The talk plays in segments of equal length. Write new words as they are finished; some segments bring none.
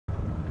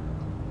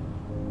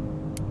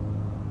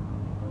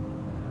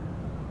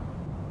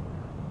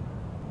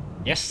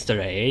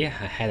Yesterday I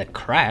had a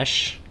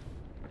crash.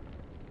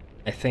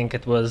 I think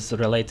it was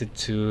related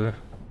to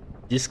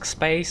disk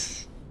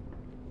space.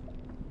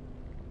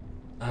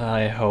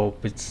 I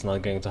hope it's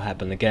not going to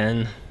happen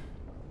again.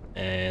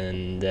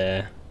 And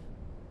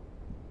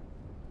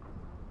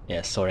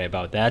yeah, sorry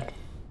about that.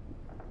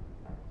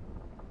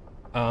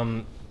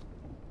 For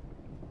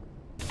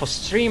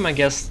stream, I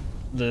guess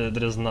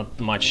there is not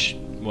much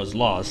was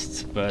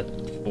lost, but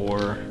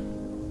for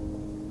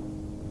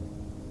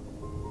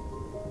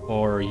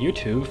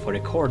YouTube, for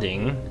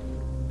recording,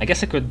 I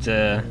guess I could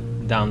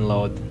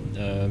download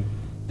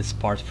this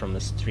part from the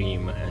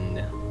stream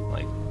and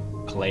like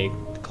collate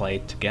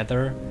it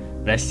together,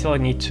 but I still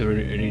need to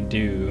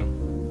redo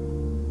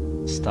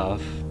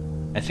stuff.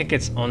 I think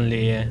it's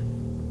only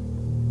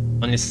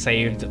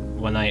saved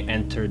when I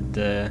entered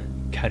the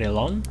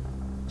Carillon,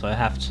 so I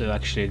have to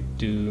actually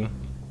do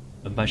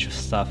a bunch of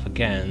stuff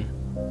again.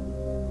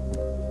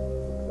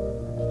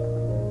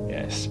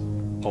 Yes,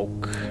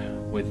 poke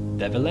with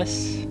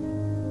Devilis.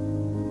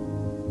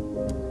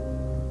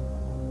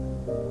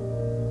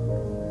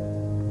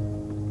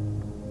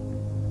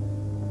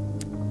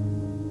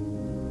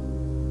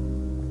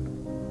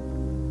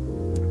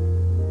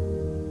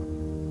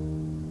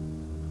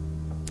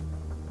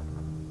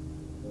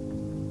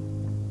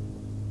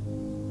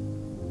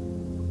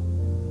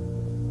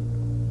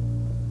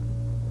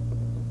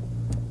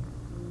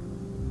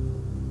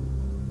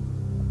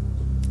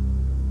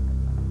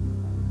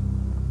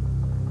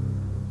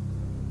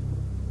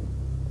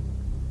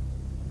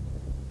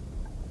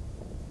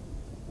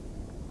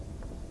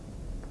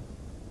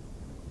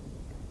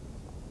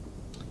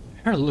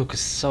 Her look is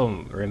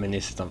so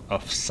reminiscent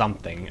of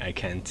something I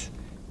can't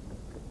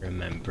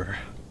remember.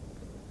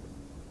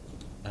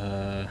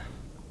 So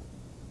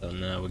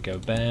now we go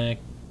back.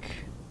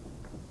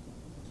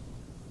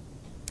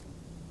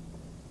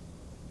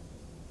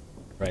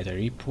 Write a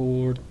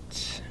report.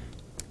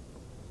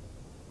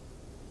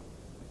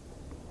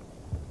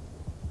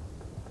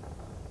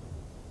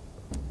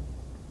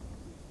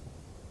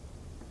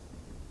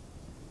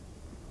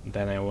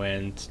 Then I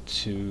went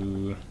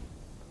to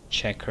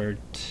Checkered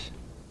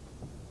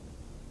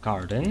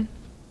Garden.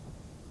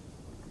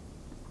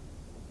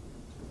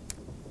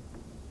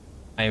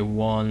 I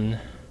won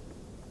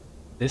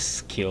this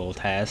skill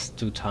test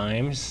 2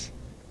 times.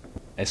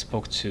 I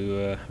spoke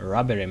to a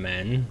rubbery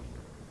man.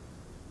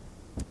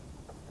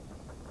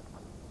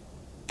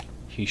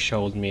 He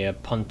showed me a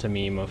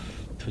pantomime of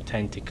 2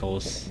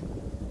 tentacles.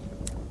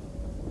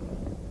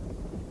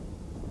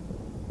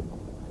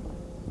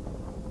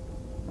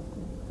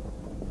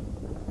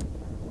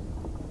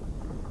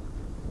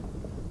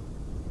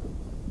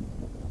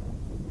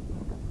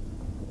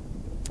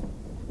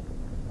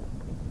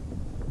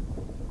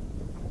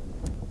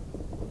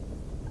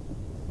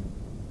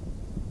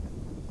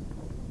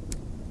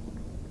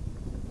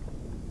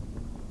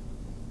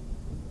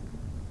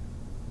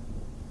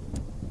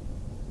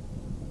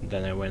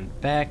 Then I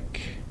went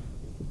back.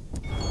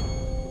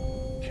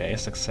 Okay,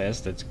 success,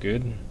 that's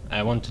good.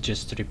 I want to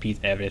just repeat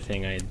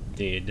everything I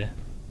did.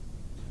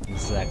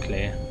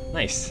 Exactly.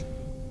 Nice.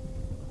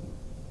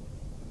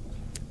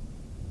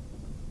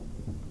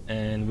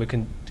 And we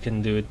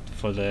can do it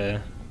for the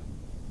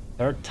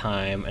 3rd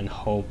time and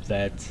hope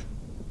that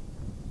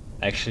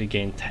I actually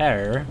gain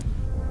terror.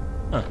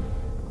 Huh.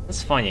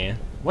 That's funny.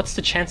 What's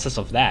the chances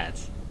of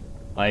that?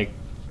 Like,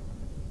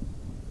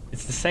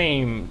 it's the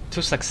same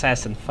 2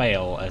 success and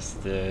fail as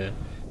the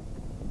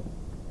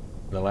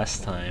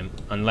last time,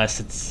 unless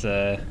it's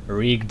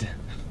rigged.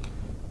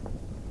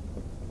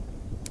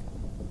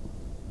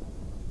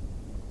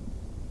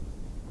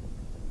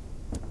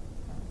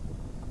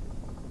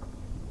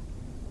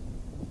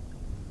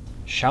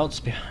 Shouts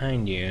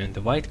behind you.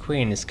 The White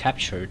Queen is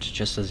captured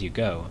just as you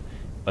go,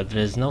 but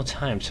there is no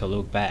time to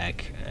look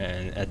back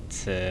and at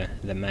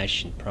the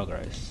match in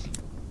progress.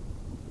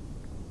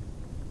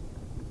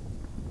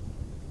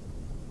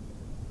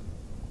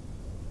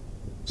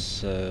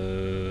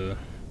 So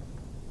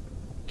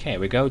okay,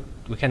 we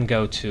can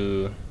go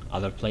to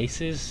other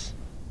places.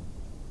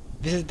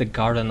 This is the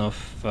Garden of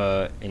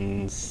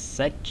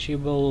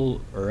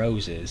Insatiable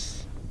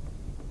Roses.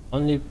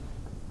 Only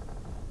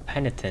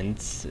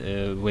penitents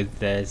with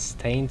the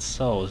stained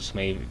souls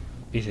may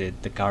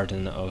visit the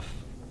Garden of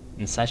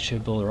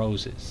Insatiable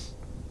Roses.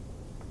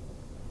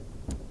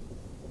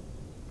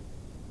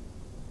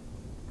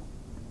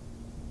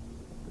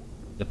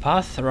 The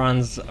path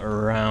runs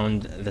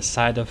around the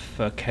side of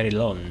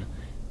Carillon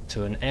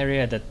to an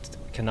area that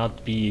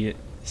cannot be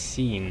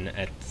seen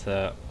at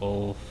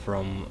all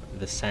from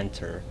the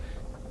center.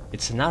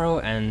 It's a narrow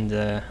and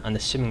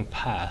unassuming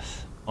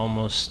path,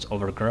 almost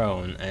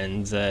overgrown,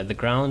 and the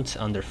ground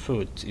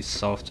underfoot is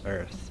soft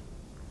earth.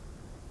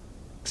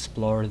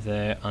 Explore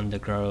the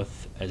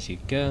undergrowth as you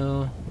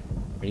go,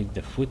 read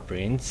the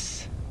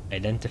footprints,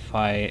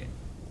 identify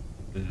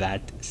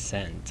that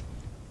scent.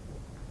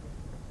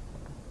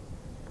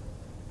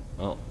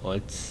 Well,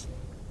 let's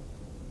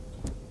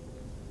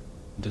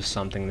do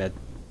something that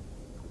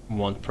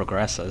won't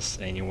progress us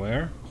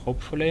anywhere,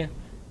 hopefully.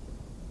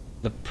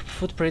 The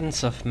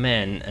footprints of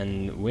men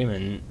and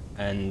women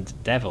and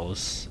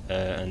devils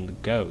and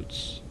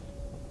goats.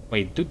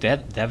 Wait, do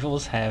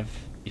devils have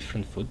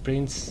different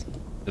footprints?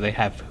 Do they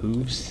have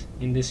hooves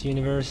in this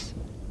universe?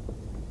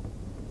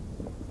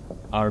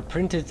 Are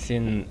printed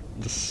in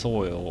the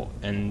soil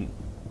and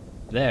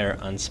they're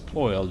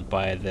unspoiled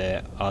by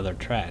the other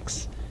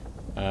tracks.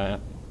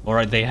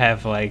 Or they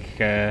have like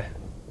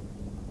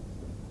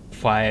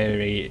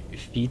fiery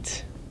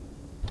feet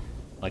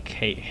like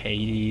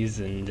Hades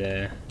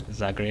and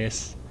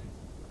Zagreus,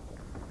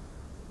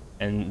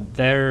 and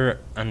they're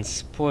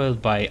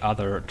unspoiled by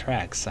other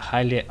tracks, a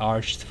highly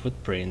arched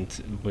footprint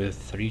with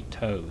 3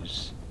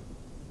 toes.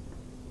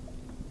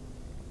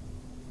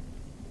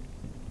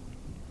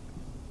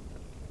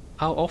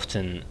 How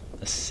often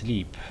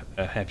asleep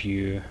have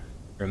you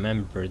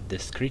remembered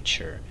this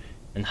creature,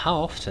 and how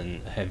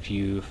often have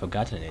you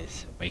forgotten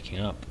it waking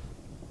up?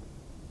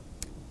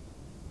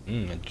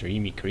 A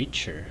dreamy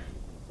creature.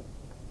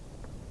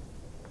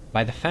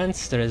 By the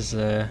fence there is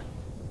a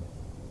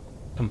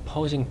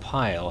composing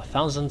pile,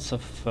 thousands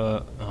of...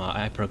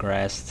 I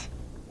progressed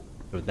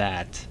through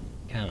that.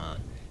 Come on.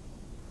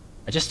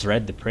 I just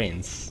read the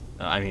prints.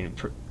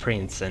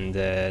 Prints,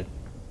 and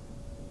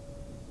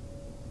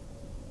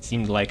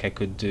seemed like I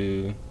could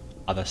do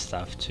other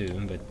stuff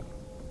too, but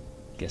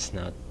guess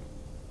not.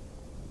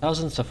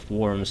 Thousands of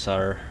worms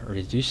are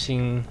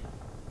reducing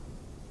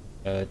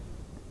to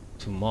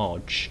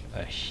mulch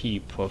a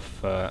heap of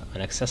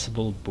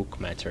inaccessible book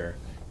matter.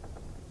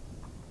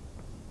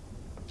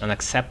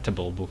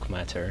 Unacceptable book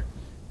matter.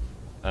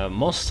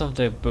 Most of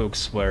the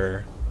books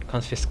were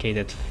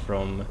confiscated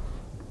from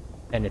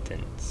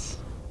penitents.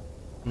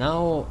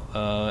 Now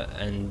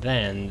and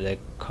then the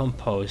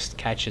compost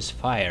catches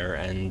fire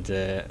and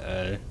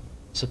a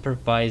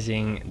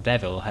supervising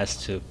devil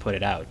has to put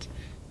it out.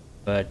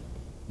 But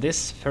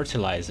this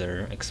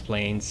fertilizer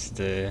explains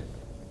the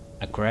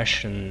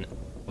aggression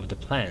of the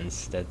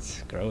plants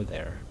that grow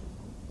there.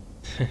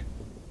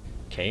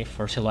 Okay,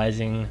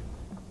 fertilizing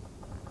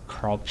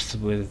crops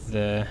with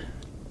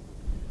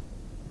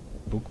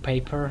book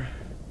paper.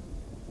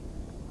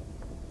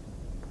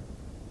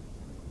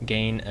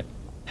 Gain a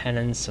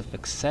penance of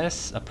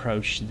excess,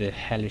 approach the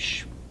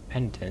hellish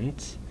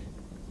penitent,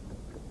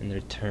 and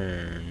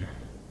return.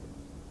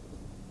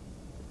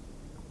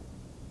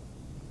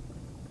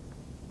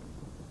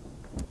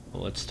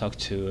 Well, let's talk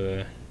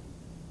to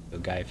the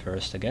guy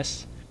first, I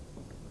guess.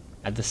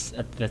 At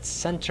the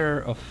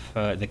center of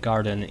the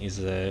garden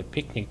is a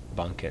picnic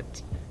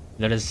banquet.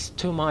 There is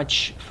too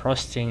much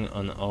frosting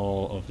on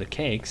all of the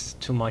cakes,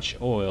 too much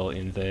oil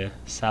in the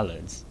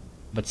salads.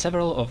 But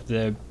several of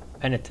the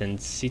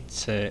penitents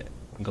sit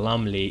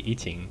glumly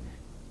eating,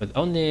 with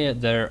only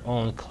their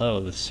own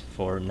clothes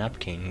for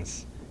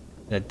napkins.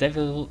 The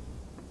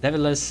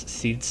devilish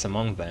sits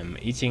among them,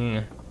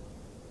 eating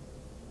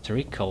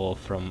treacle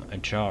from a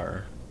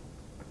jar.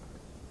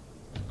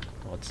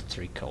 What's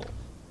treacle?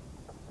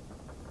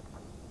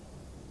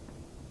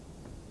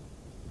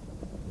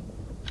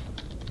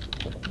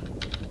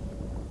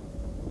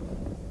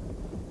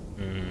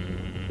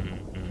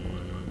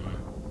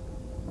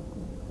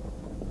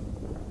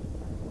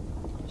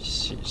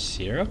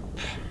 Syrup?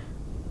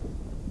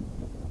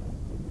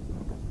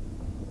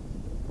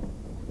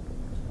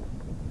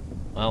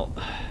 Well,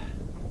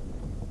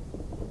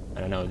 I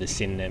don't know the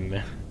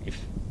synonym, if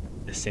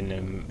the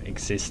synonym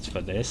exists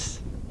for this,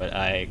 but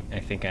I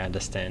think I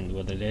understand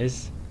what it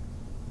is.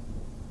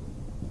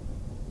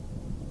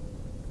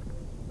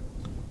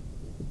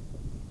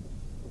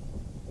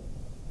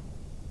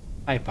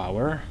 High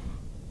power.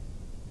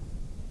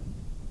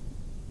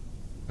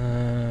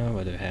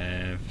 What do we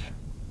have?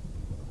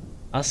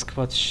 Ask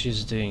what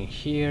she's doing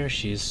here.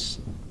 She's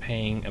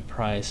paying a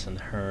price on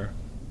her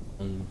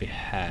own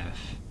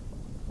behalf.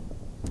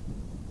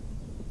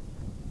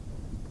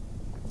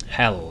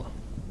 Hell.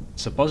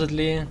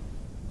 Supposedly,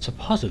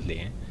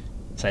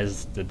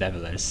 says the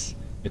devilish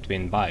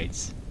between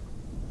bites.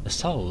 The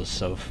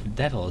souls of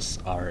devils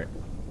are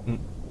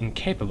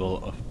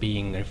incapable of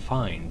being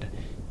refined.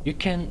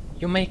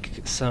 You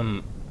make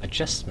some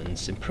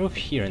adjustments, improve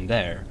here and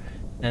there,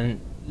 and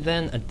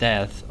then a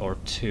death or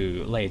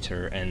two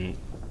later and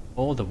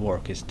all the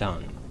work is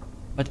done.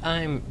 But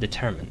I'm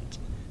determined.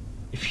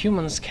 If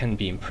humans can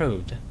be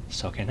improved,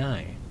 so can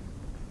I.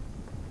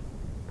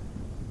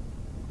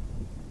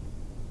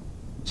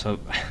 So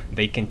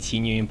they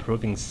continue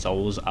improving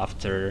souls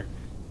after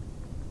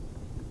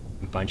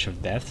a bunch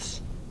of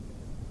deaths?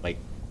 Like,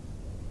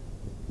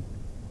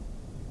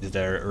 is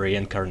there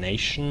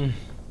reincarnation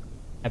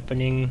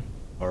happening?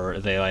 Or are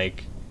they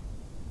like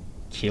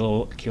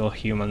kill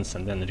humans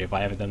and then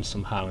revive them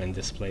somehow in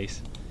this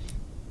place?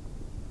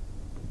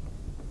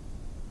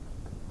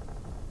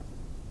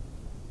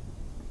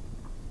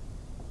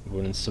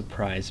 Wouldn't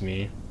surprise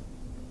me.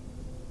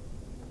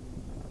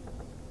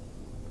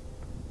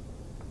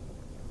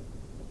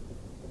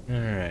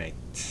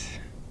 Alright.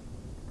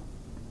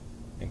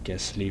 I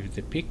guess leave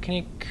the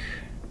picnic.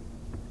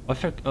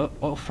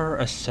 Offer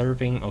a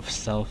serving of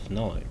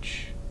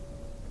self-knowledge.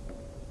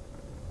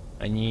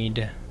 I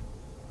need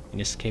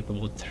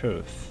Inescapable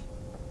truth.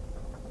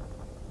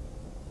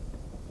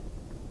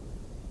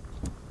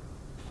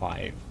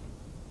 5.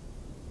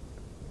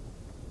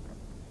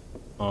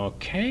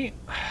 Okay.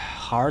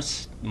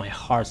 My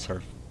hearts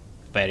are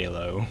very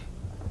low.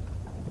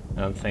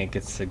 I don't think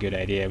it's a good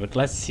idea, but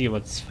let's see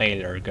what's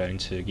failure going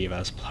to give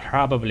us.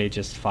 Probably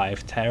just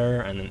 5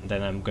 terror, and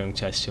then I'm going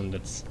to assume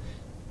that's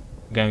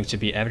going to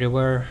be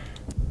everywhere.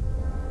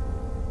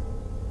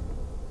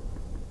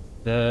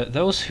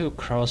 Those who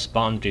cross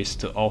boundaries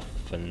too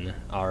often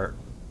are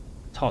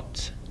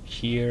taught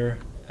here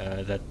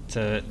that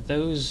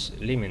those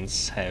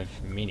limits have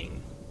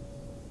meaning.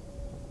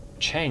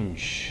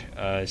 Change.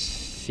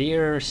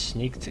 Seer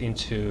sneaked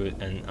into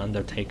an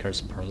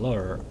undertaker's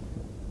parlor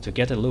to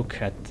get a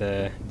look at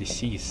the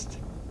deceased.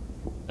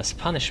 As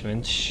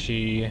punishment,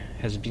 she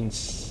has been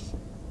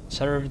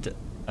served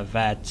a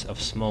vat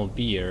of small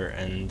beer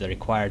and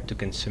required to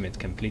consume it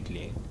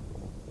completely.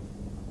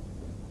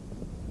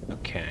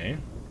 Okay.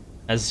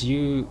 As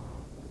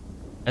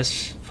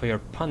for your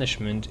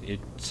punishment, it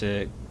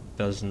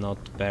does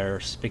not bear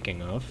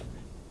speaking of.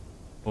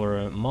 For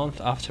a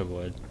month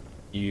afterward,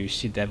 you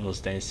see devils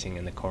dancing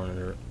in the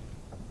corner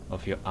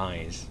of your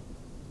eyes.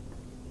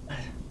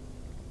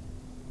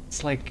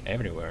 It's like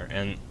everywhere,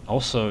 and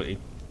also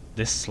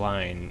this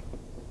line,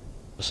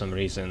 for some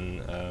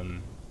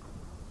reason,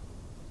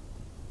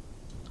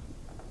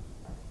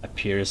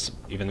 appears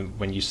even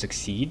when you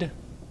succeed,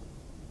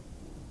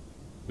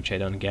 which I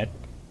don't get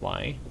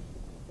why.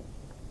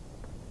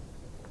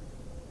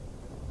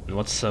 And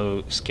what's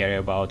so scary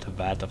about a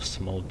vat of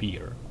small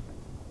beer?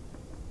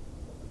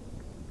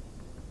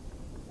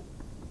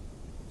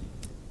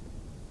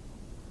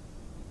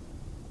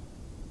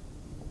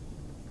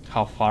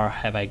 How far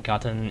have I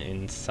gotten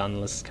in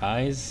Sunless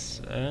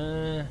Skies?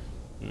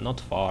 Not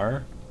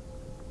far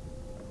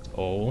at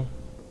all.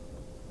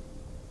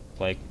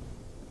 Like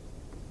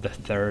the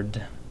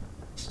 3rd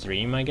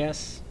stream, I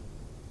guess.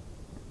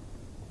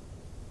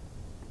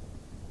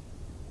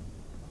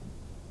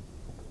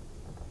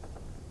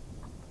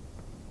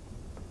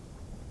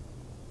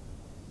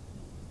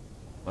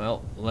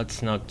 Well,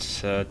 let's not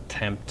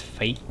tempt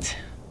fate.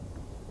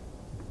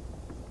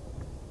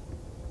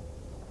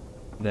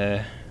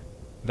 The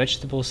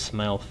vegetable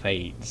smell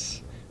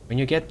fades. When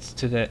you get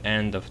to the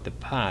end of the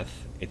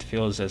path, it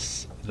feels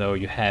as though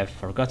you have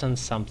forgotten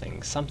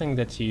something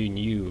that you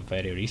knew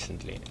very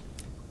recently.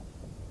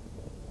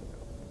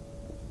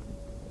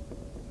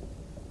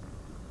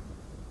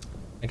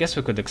 I guess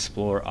we could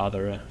explore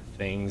other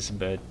things,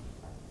 but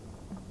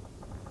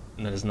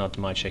there's not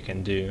much I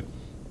can do.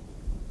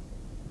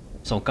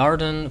 So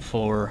garden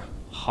for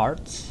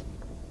hearts,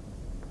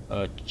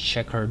 a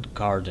checkered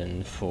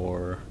garden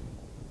for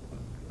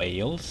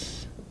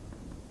bales.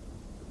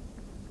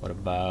 What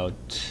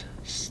about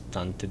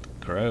stunted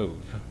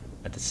grove?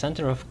 At the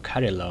center of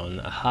Carilon,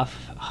 a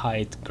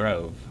half-height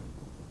grove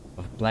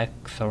of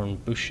blackthorn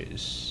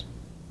bushes.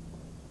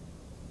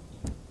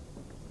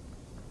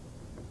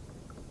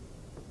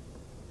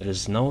 There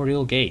is no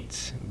real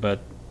gate, but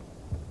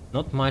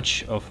not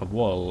much of a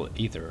wall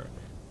either.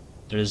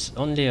 There is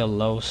only a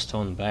low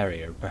stone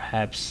barrier,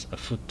 perhaps a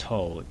foot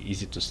tall,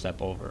 easy to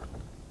step over.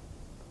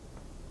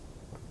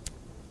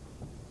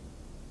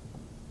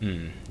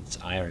 It's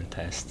iron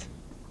test.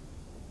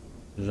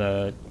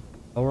 The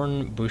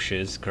thorn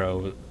bushes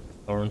grow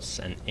thorns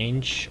an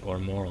inch or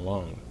more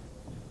long.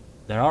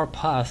 There are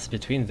paths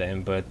between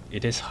them, but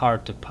it is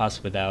hard to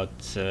pass without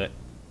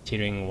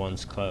tearing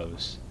one's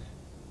clothes.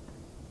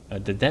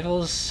 The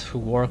devils who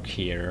work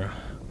here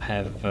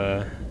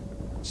have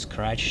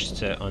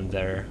scratched on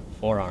their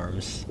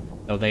forearms,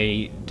 though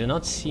they do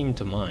not seem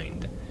to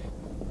mind.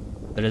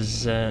 There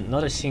is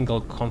not a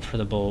single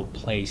comfortable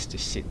place to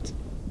sit.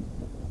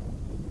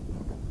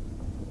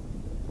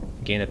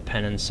 Gain a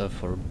penance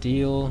of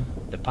ordeal.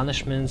 The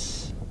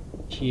punishments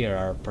here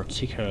are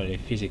particularly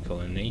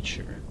physical in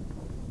nature.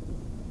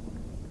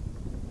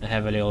 I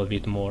have a little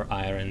bit more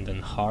iron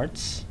than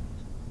hearts.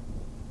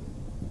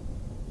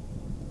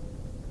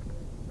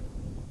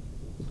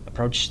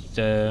 Approach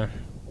the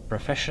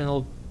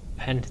professional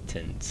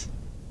penitent.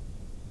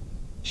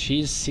 She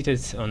is seated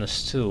on a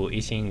stool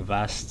eating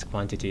vast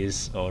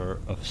quantities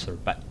of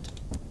sorbet.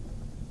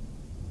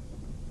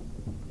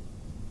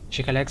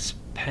 She collects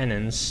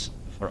penance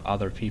for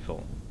other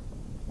people.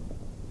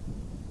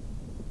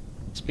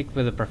 Speak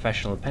with a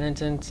professional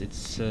penitent.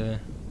 It's a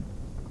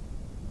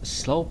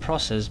slow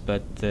process,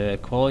 but the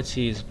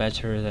quality is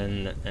better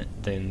than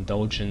the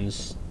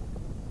indulgence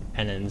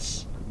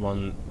penance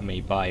one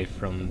may buy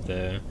from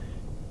the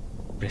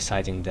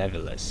presiding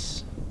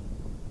deviless.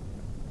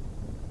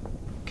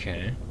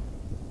 Okay.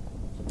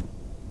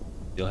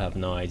 Still have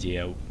no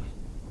idea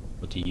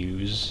what to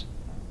use.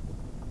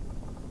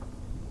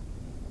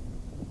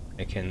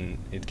 It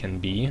can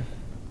be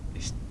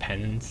these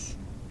penance.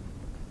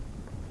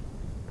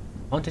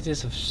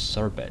 Quantities of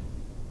sorbet.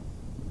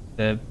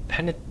 The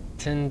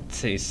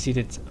penitent is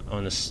seated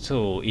on a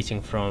stool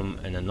eating from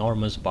an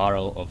enormous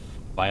barrel of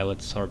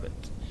violet sorbet.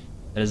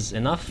 There is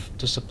enough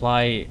to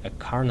supply a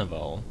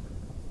carnival.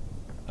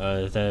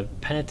 The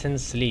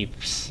penitent's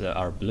lips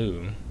are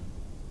blue.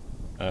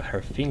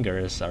 Her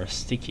fingers are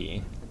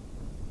sticky.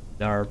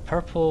 There are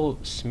purple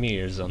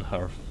smears on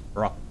her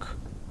frock.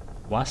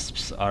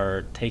 Wasps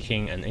are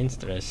taking an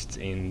interest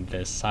in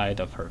the side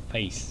of her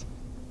face.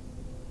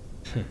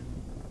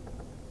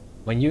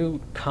 When you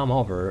come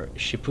over,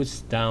 she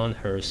puts down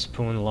her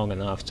spoon long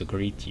enough to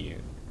greet you.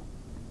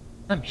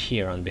 I'm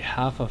here on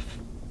behalf of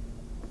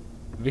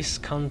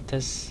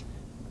Viscountess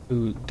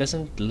who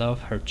doesn't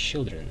love her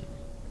children.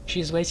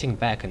 She's waiting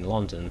back in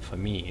London for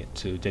me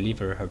to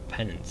deliver her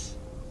penance.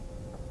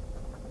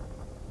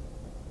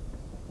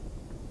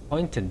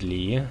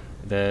 Pointedly,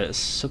 the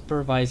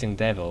supervising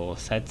devil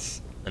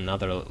sets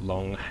another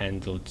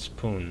long-handled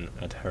spoon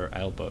at her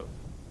elbow.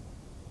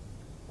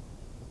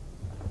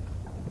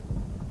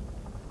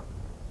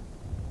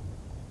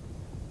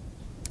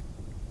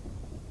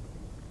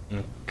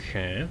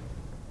 Okay.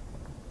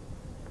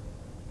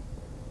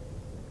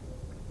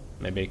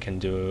 Maybe I can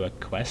do a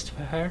quest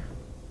for her?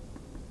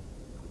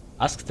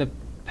 Ask the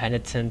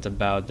penitent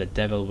about the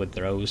devil with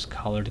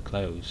rose-colored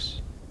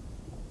clothes.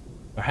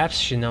 Perhaps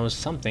she knows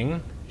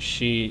something.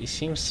 She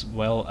seems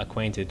well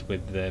acquainted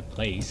with the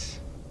place.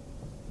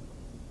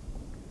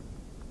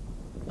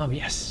 Oh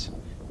yes.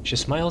 She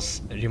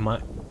smiles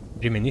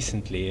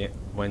reminiscently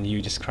when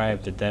you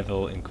describe the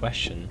devil in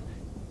question.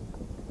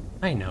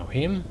 I know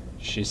him,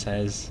 she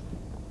says.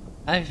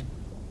 I've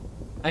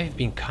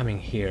been coming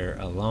here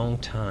a long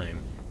time.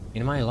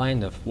 In my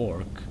line of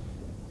work,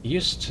 he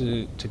used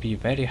to be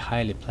very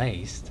highly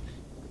placed,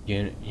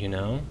 you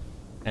know,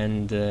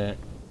 and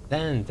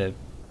then the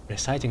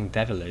reciting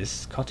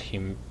devilis caught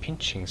him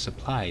pinching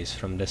supplies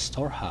from the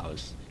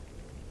storehouse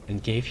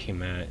and gave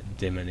him a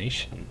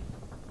diminution.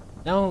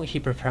 Now he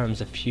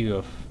performs a few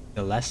of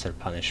the lesser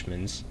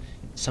punishments,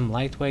 some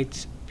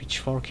lightweight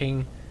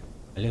pitchforking,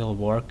 a little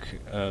work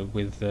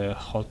with the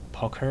hot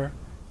poker,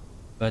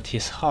 but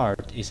his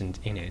heart isn't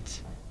in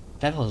it.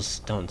 Devils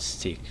don't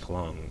stick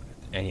long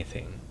at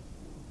anything.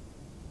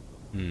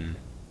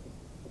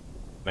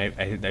 I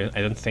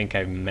don't think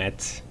I've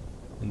met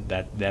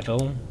that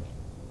devil,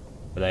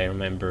 but I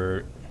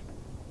remember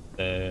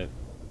the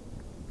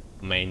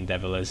main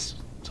devil is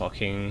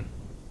talking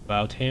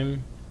about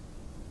him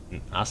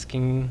and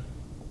asking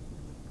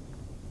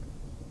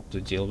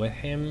to deal with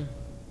him.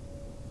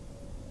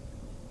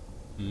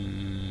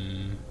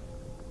 And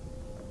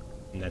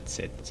that's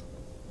it.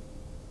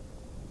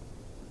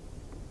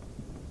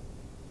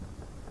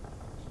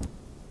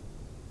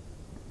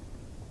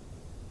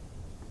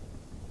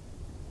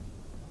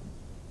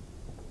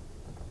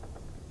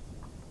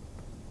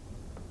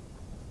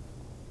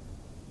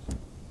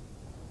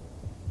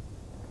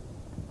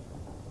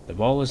 The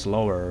wall is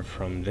lower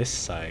from this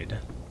side.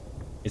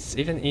 It's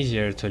even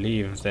easier to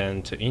leave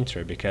than to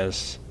enter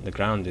because the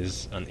ground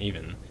is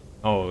uneven.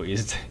 Oh,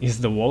 is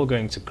the wall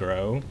going to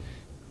grow?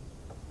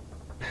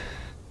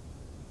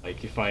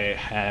 Like if I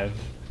have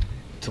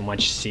too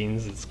much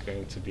scenes, it's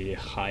going to be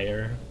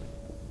higher.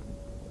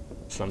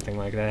 Something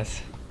like that.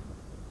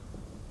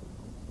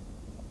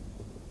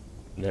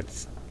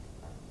 That's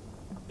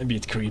a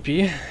bit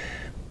creepy.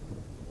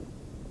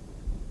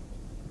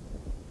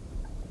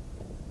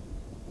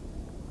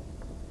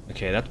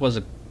 Okay, that was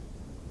a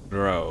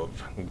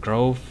grove.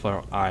 Grove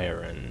for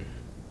iron.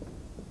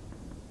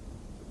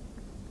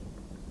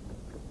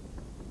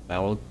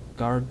 Bell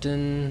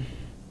garden.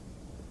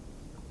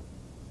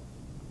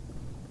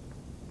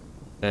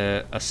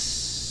 The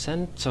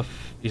ascent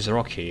is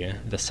rocky.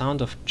 The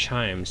sound of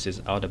chimes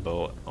is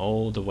audible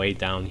all the way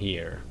down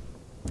here.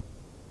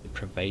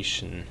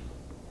 Deprivation.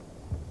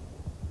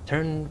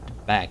 Turn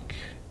back.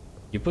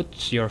 You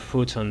put your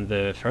foot on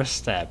the first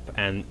step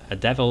and a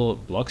devil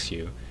blocks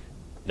you.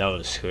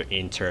 Those who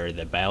enter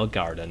the Bell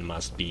Garden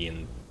must be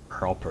in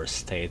proper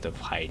state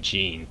of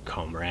hygiene,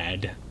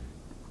 comrade.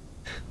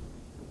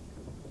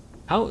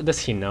 How does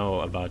he know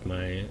about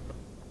my...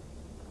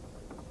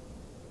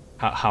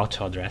 how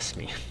to address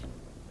me?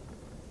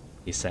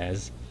 He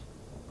says.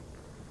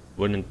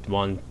 Wouldn't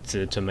want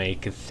to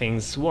make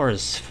things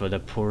worse for the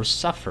poor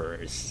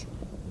sufferers.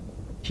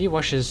 He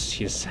washes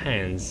his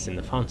hands in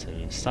the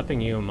fountain.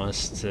 Stopping you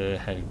must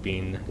have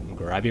been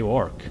grabby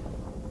work.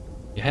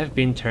 You have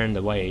been turned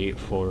away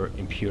for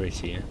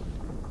impurity.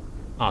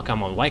 Oh,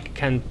 come on, why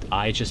can't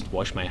I just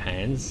wash my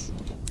hands?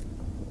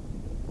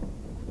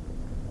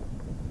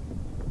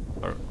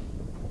 Or...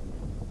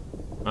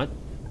 what?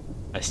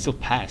 I still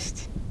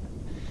passed.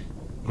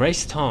 Grey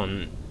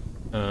stone,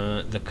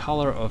 the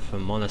color of a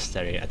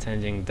monastery,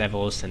 attending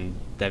devils and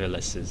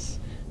devilisses,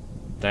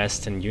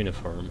 dressed in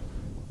uniform,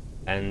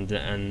 and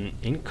an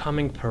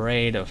incoming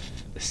parade of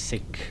the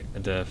sick,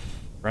 the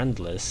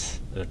friendless,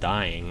 the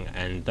dying,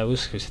 and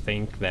those who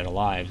think their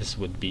lives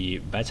would be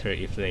better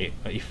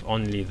if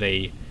only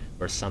they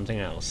were something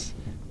else.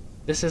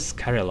 This is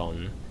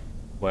Carilon,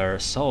 where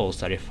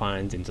souls are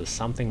refined into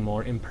something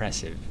more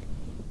impressive.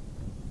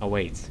 Oh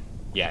wait,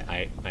 yeah,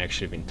 I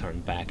actually been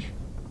turned back.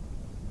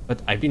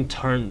 But I've been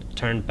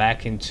turned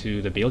back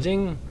into the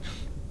building?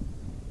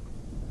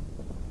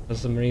 For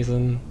some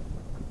reason.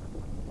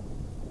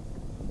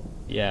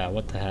 Yeah,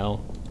 what the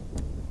hell?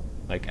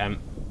 Like, I'm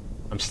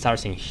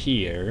starting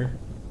here.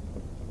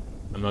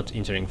 I'm not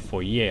entering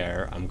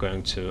foyer. I'm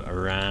going to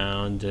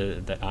around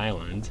the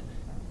island.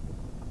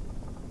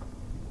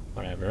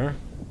 Whatever.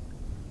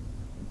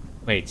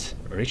 Wait,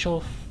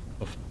 ritual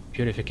of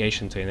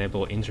purification to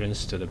enable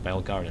entrance to the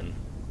Bell Garden.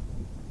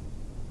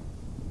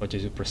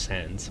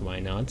 42%, why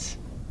not?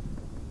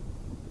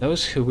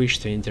 Those who wish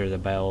to enter the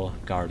Bell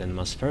Garden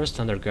must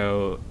first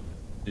undergo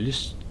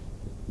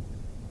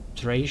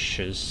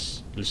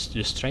illustrations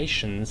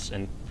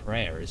and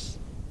prayers.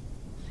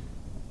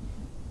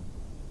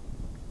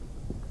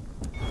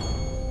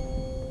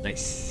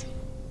 Nice.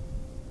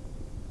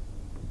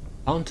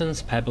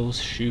 Fountains,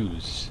 pebbles,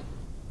 shoes.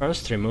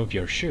 First remove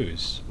your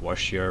shoes.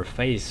 Wash your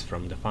face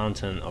from the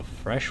fountain of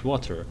fresh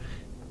water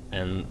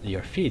and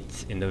your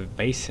feet in the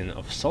basin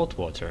of salt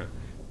water.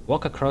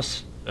 Walk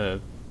across a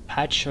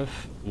patch of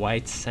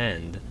white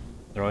sand,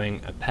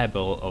 throwing a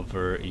pebble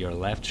over your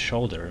left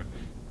shoulder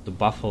to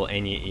baffle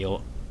any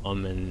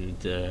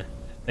ill-omened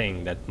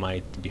thing that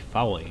might be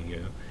following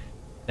you.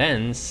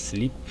 Then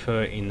sleep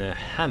in a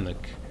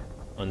hammock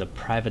on a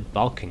private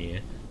balcony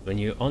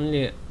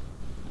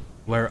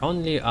where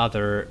only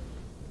other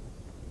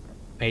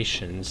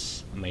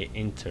patients may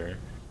enter.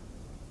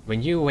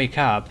 When you wake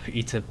up,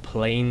 eat a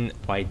plain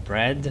white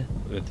bread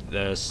with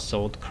a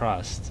salt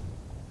crust.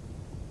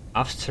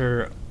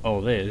 After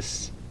all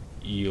this,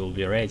 you'll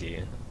be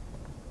ready.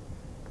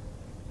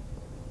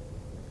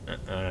 I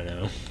don't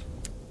know.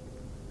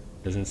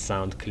 Doesn't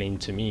sound clean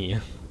to me.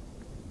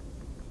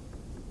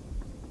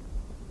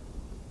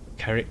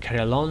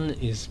 Carillon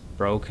is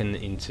broken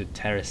into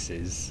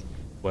terraces,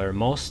 where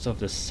most of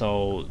the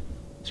soul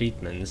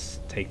treatments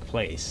take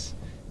place.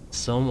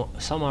 Some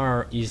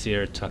are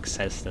easier to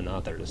access than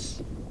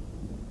others.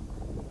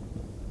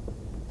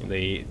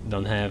 They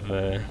don't have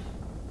a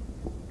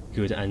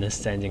good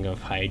understanding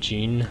of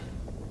hygiene,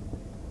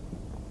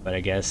 but I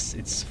guess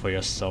it's for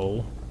your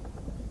soul.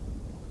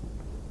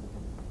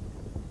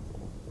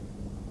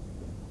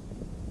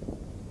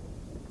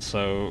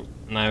 So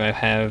now I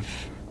have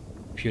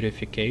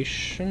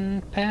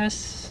purification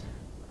pass.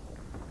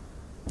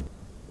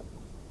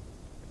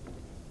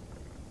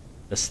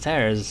 The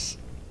stairs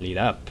lead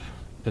up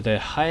to the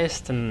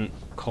highest and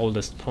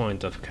coldest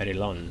point of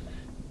Carillon.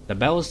 The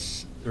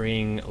bells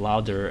ring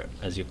louder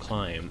as you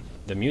climb.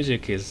 The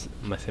music is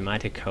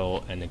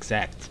mathematical and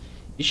exact.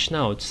 Each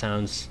note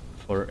sounds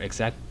for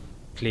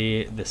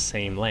exactly the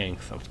same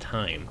length of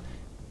time,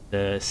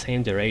 the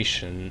same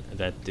duration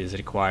that is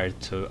required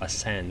to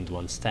ascend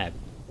one step.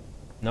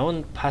 No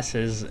one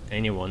passes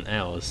anyone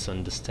else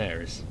on the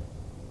stairs.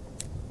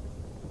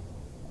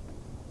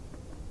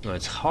 Oh,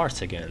 it's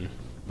hard again,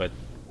 but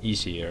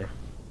easier.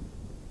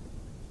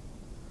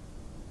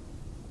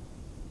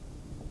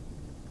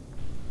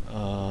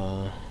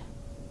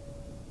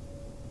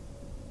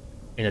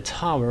 In a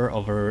tower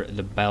over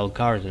the Bell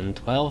Garden,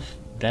 12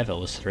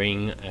 devils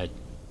ring a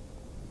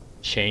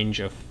change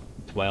of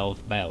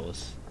 12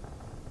 bells.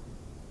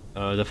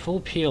 The full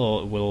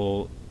peal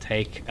will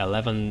take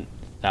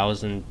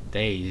 11,000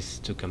 days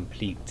to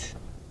complete,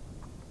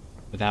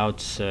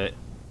 without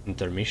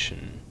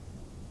intermission.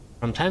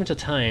 From time to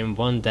time,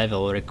 one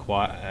devil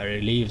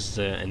relieves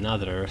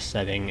another,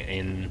 setting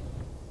in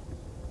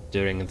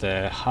during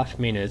the half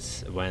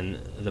minutes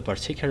when the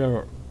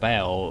particular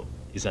bell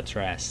is at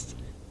rest.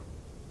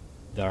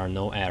 There are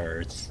no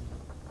errors.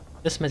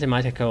 This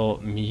mathematical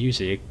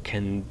music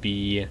can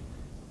be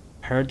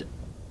heard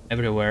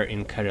everywhere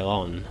in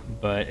Carillon,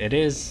 but it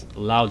is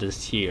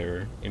loudest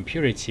here.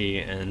 Impurity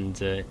and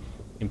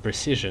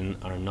imprecision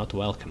are not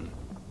welcome.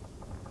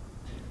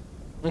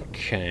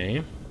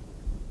 Okay.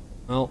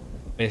 Well,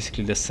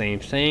 basically the same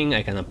thing.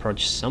 I can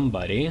approach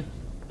somebody.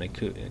 I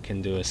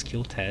can do a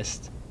skill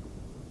test.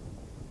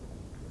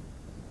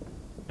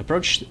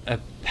 Approach a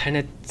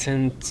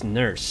penitent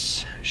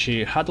nurse.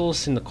 She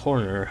huddles in the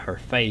corner, her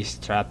face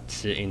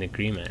trapped in a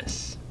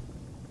grimace.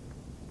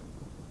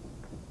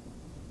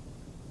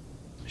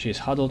 She is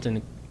huddled in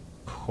a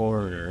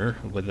corner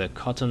with a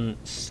cotton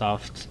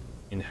soft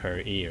in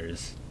her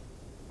ears.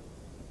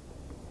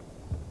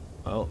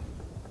 Well,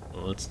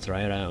 let's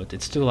try it out.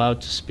 It's too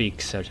loud to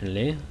speak,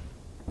 certainly.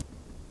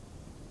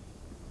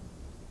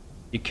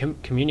 You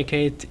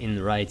communicate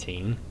in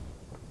writing.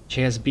 She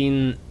has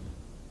been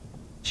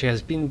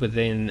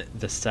within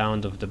the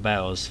sound of the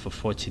bells for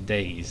 40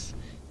 days.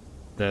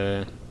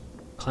 The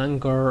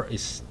clangor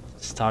is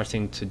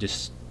starting to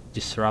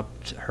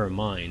disrupt her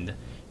mind.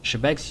 She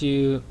begs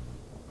you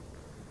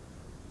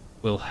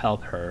will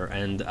help her,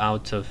 and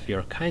out of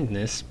your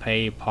kindness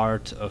pay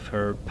part of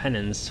her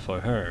penance for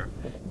her.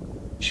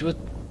 She would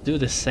do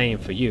the same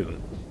for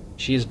you.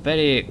 She is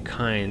very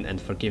kind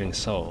and forgiving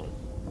soul.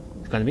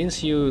 To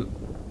convince you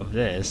of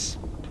this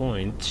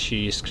point,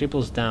 she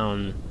scribbles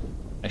down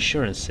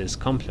assurances,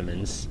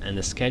 compliments, and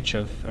a sketch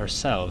of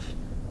herself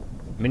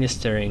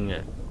ministering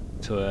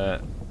to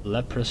a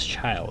leprous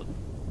child.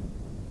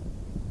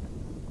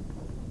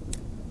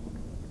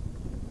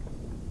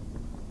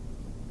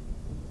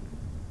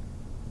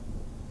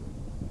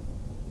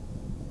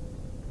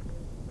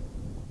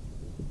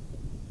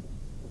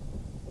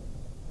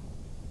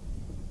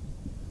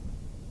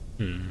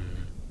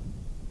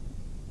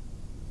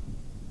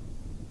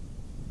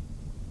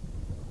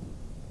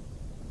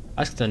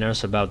 Ask the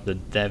nurse about the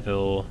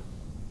devil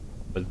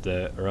with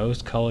the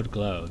rose-colored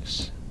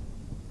gloves.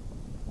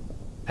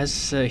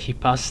 Has he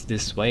passed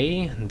this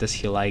way? Does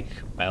he like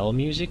bell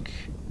music?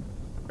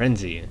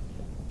 Renzi.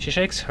 She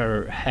shakes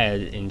her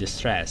head in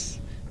distress.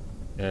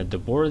 The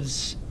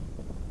words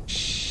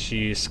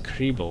she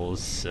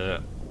scribbles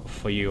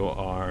for you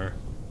are,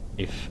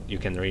 if you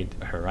can read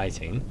her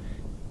writing,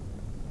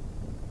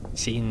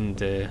 seen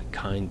the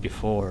kind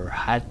before,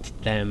 had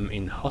them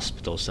in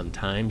hospital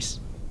sometimes.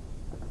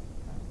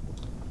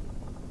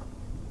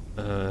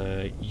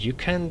 You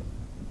can't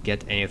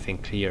get anything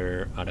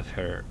clear out of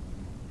her.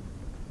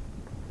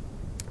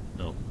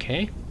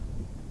 Okay.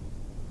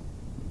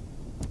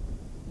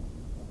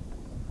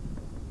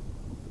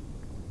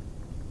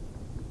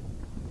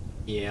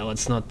 Yeah,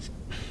 let's not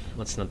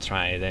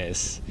try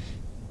this.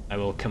 I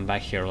will come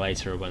back here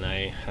later when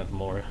I have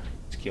more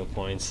skill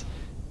points.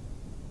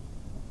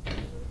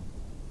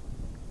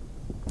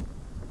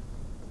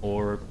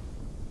 Or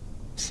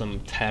some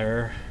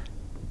terror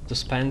to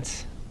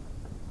spend.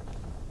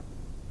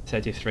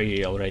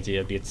 33 already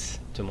a bit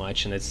too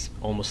much, and it's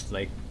almost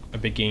like a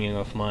beginning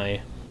of my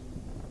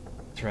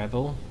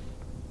travel.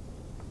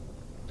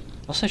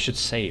 Also I should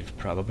save,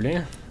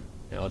 probably.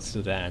 Yeah, let's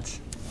do that.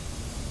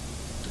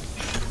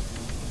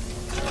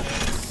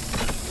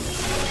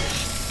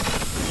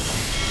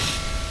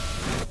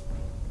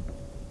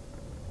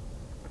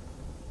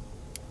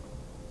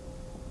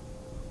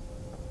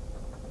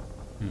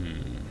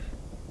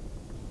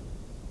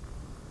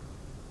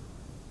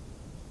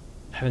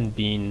 Haven't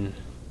been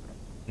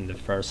in the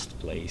first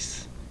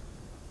place.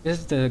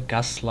 This is the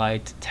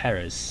Gaslight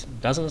Terrace.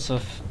 Dozens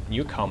of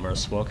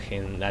newcomers walk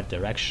in that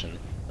direction.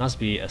 Must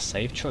be a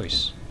safe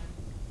choice.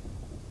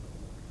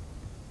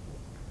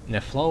 In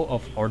a flow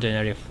of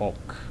ordinary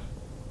folk.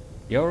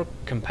 Your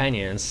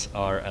companions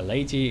are a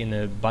lady in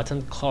a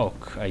buttoned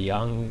cloak, a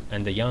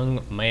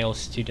young male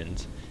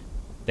student.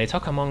 They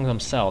talk among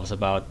themselves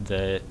about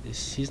the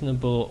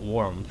seasonable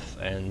warmth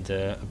and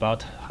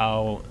about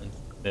how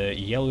the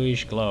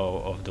yellowish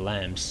glow of the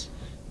lamps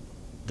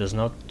does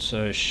not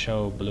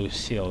show blue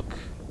silk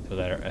to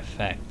their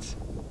effect.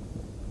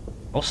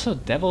 Also,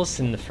 devils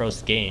in the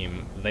first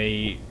game,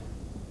 they've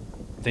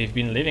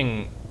been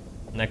living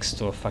next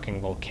to a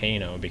fucking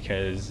volcano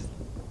because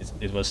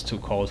it was too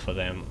cold for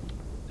them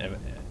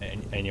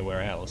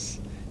anywhere else.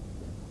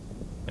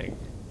 Like,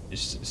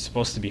 it's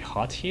supposed to be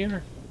hot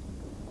here?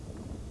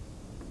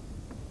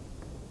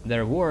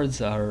 Their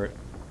words are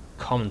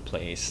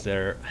commonplace,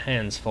 their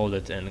hands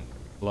folded and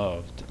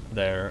gloved,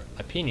 their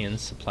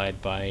opinions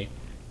supplied by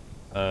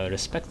a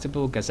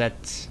respectable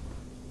gazette.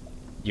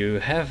 You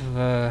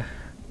have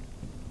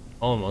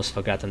almost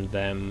forgotten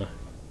them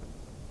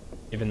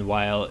even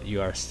while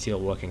you are still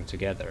walking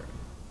together.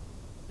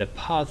 The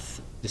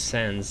path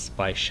descends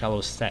by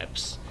shallow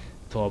steps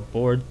to a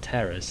board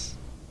terrace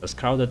as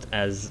crowded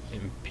as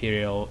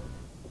Imperial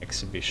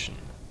exhibition.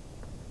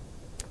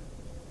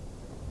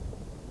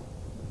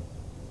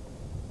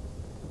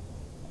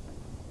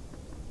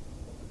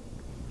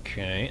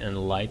 Okay,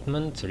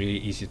 enlightenment, really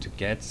easy to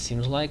get,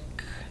 seems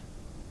like.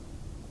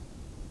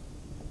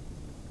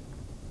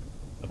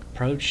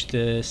 Approach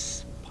the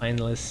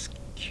spineless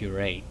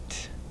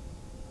curate.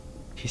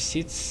 He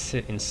sits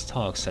in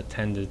stocks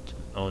attended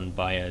on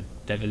by a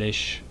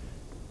devilish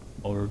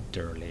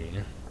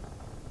orderly.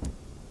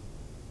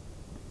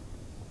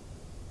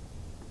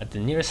 At the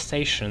nearest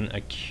station, a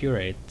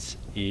curate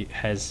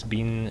has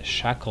been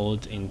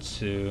shackled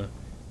into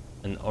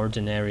an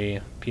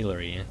ordinary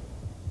pillory.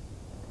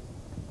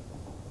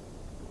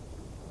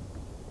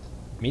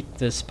 Meet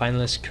the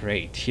spineless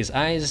curate. His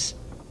eyes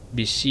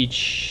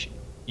beseech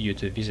you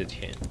to visit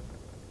him.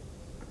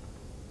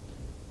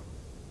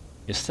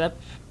 You step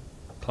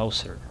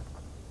closer.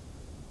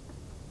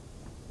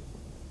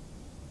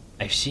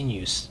 I've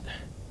seen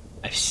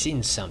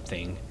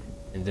something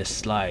in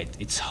this light.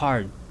 It's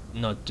hard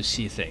not to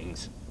see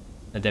things.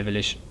 The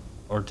devilish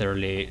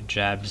orderly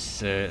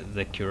jabs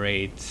the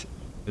curate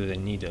with a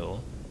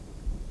needle.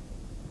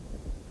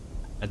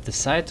 At the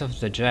sight of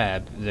the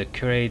jab, the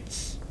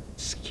curate's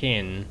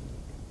skin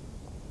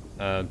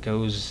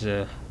goes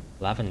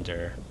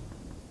lavender.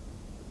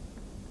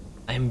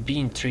 I'm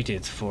being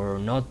treated for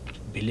not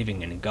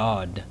believing in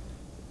God.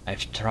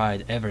 I've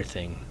tried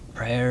everything.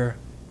 Prayer,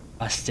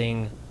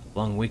 fasting,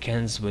 long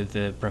weekends with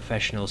the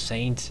professional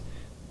saint.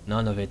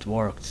 None of it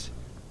worked.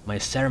 My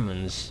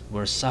sermons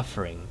were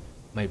suffering.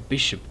 My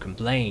bishop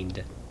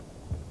complained.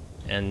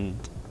 And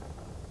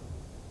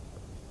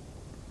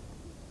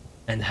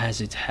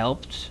has it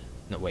helped?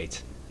 No,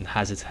 wait. And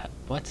has it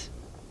what?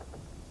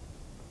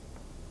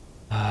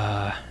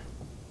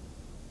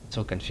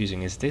 So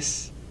confusing. Is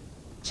this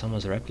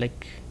someone's replic?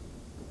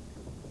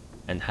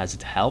 And has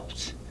it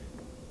helped?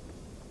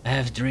 I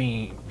have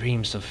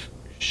dreams of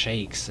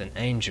sheikhs and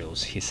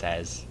angels, he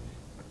says.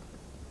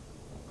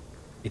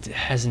 It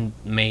hasn't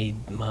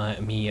made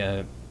me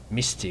a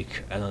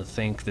mystic. I don't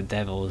think the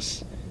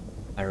devils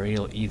are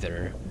real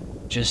either.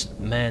 Just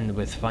men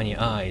with funny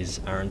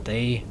eyes, aren't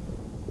they?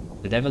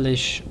 The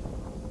devilish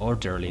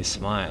orderly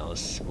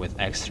smiles with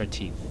extra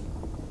teeth.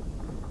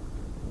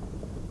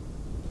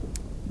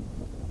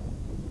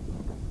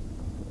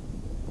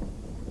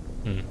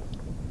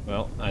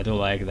 Well, I do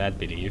like that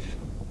belief.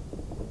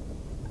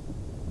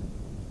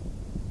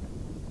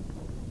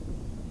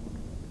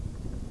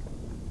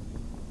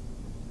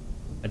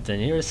 At the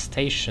nearest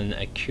station,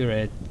 a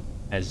curate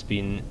has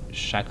been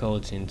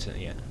shackled into...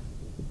 yeah.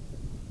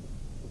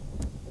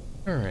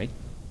 Alright.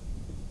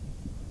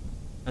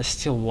 I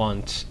still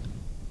want...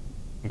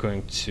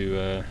 going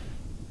to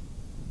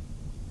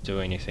do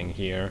anything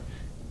here.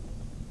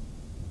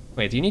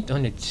 Wait, you need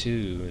only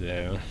 2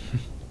 though.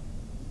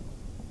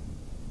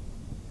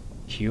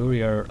 Cure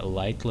your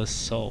lightless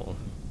soul.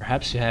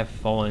 Perhaps you have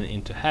fallen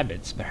into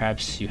habits,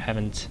 perhaps you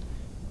haven't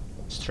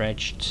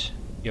stretched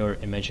your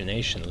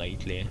imagination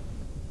lately.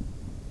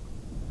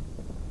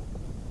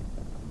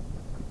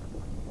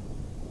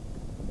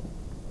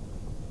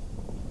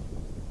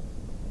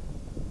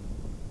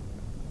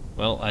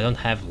 Well, I don't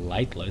have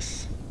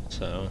lightless,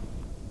 so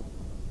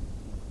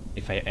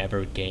if I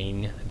ever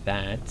gain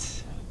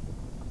that,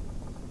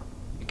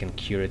 I can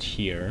cure it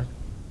here.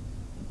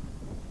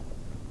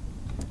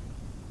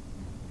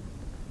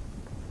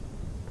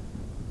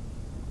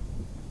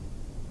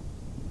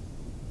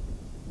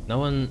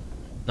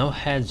 No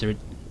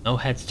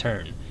heads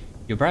turn.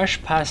 You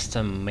brush past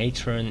a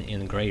matron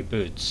in grey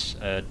boots,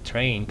 a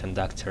train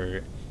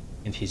conductor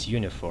in his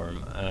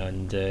uniform,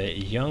 and a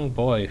young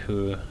boy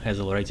who has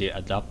already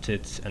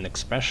adopted an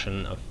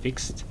expression of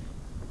fixed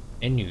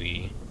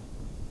ennui.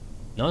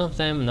 None of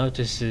them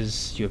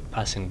notices you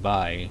passing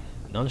by.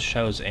 None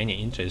shows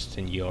any interest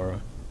in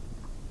your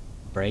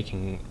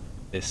breaking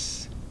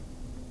this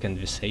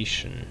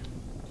conversation.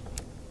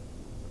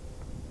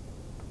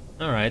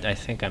 Alright, I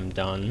think I'm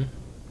done.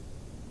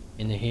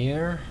 In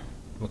here,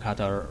 we got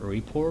our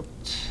report.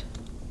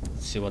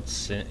 Let's see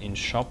what's in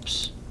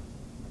shops.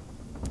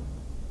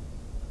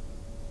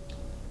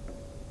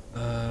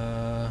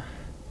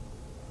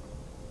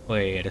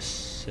 Wait a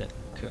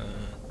second.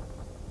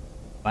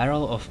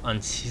 Barrel of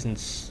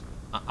unseasoned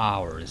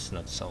hours,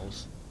 not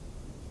souls.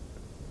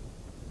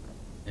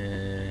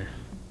 I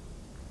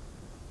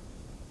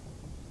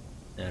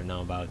don't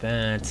know about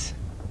that.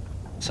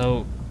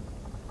 So,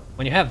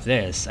 when you have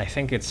this, I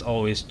think it's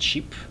always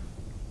cheap.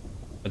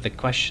 But the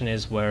question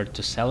is where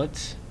to sell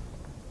it.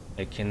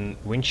 Like in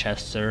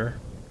Winchester,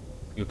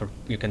 you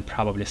can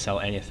probably sell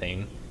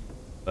anything,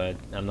 but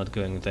I'm not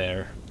going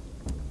there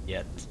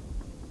yet.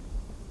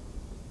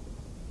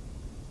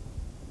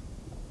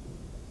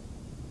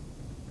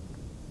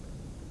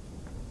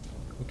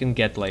 We can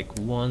get like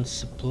 1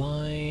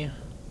 supply.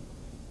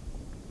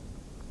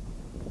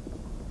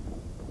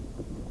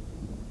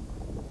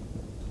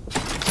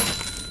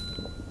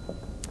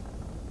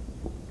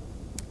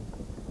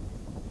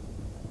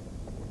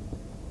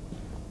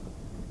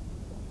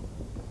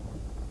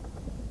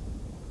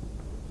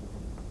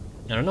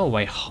 I don't know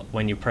why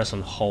when you press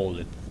on hold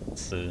it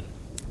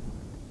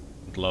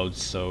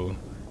loads so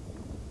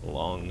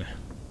long.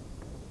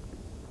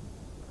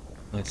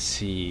 Let's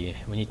see,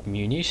 we need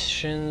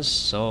munitions,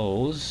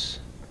 souls,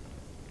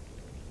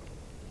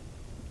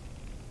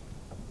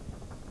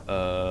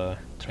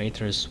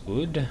 traitor's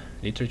wood,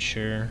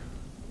 literature.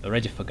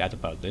 Already forgot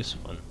about this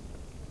one.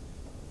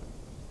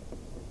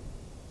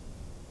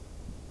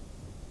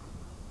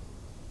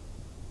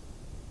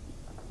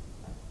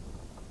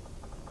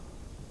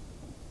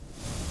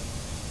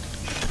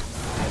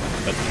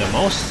 But the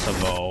most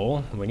of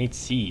all, we need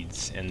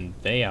seeds, and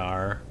they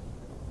are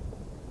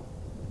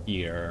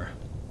here.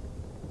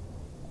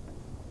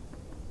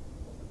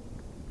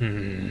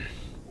 That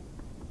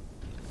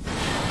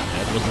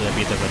was a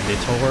bit of a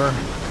detour.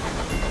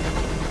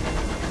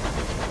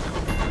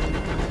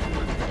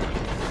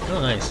 Oh,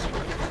 nice.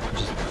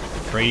 Just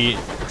free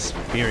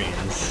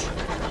experience.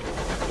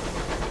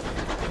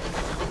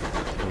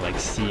 Like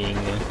seeing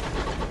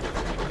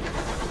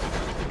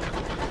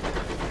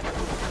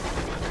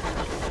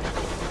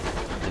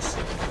this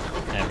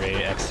every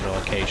extra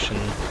location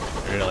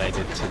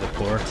related to the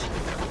port.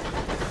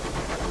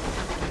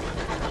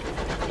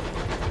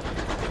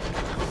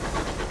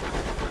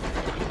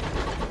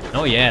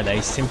 Oh yeah,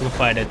 they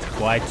simplified it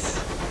quite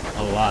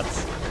a lot.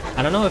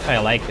 I don't know if I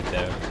like it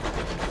though.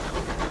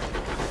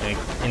 Like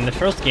in the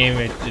first game,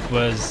 it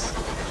was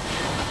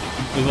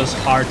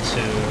hard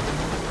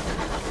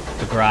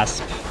to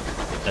grasp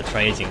the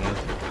trading.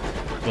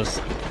 It was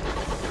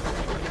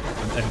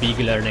a big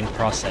learning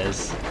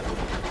process,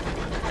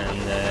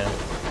 and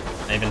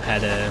I even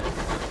had a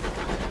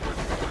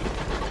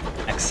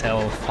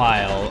Excel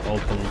file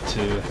open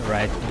to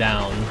write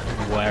down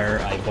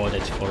where I bought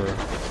it for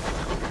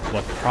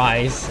what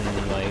price,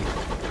 and like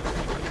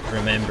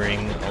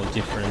remembering all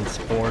different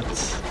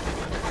sports.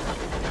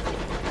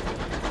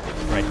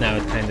 Right now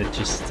it kind of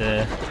just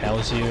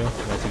tells you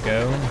where to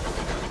go,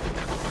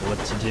 what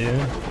to do.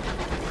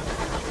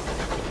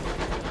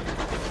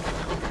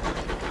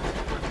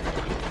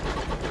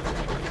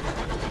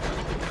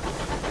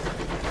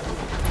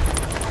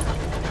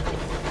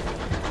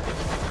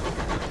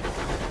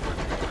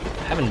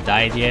 haven't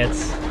died yet,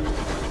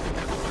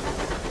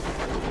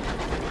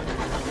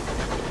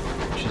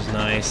 which is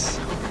nice.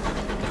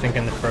 I think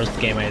in the first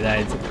game I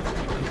died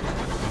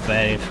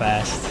very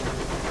fast,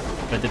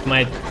 but it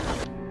might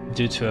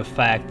due to a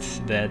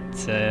fact that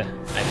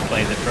I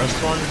played the first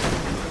one.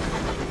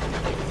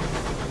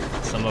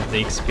 Some of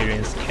the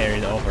experience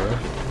carried over.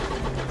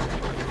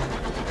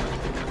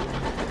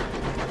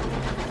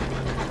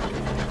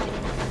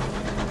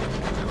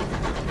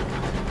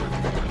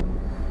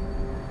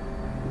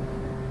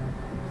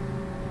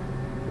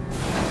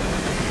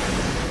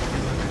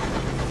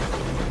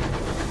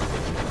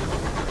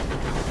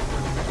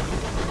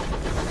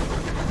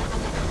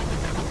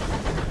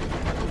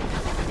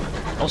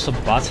 Also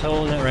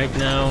battle right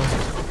now,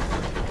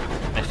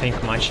 I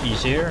think much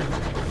easier.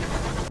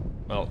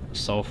 Well,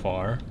 so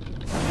far.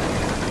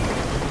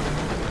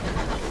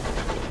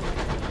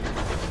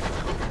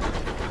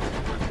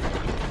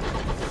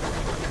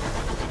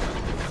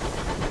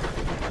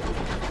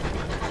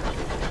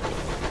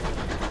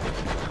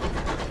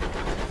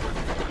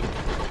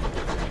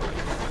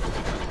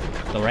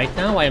 So right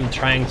now I am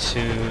trying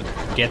to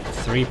get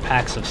 3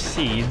 packs of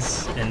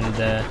seeds and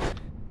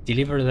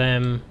deliver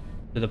them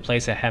to the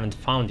place I haven't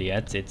found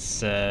yet.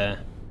 It's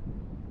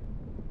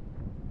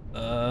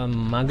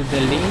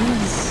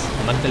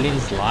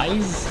Magdalene's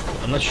Lies?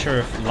 I'm not sure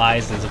if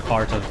Lies is a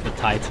part of the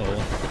title.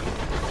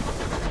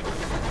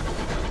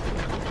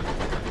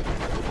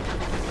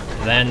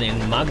 Then in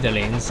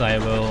Magdalene's I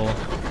will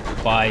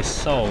buy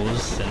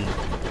souls and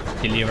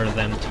deliver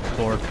them to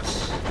Port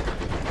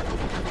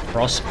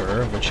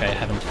Prosper, which I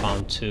haven't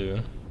found too.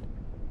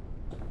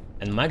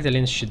 And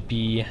Magdalene's should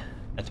be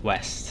at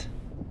west.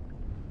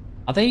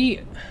 Are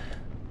they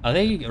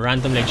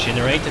randomly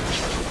generated,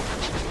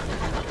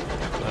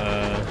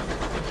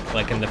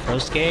 like in the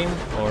first game,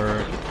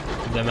 or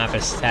the map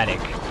is static?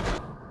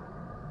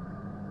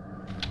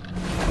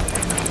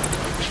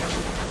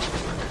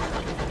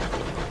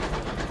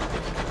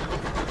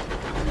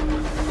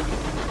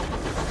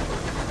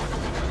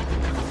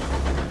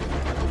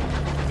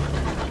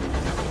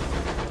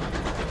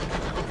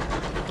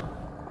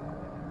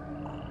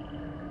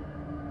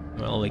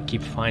 Well, I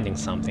keep finding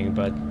something,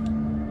 but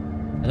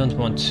I don't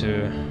want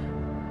to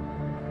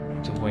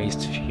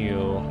waste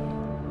fuel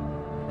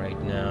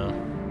right now.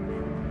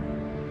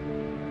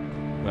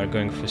 We're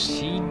going for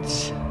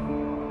seeds.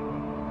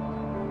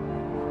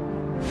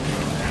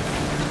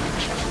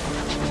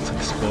 Let's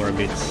explore a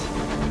bit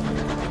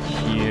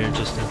here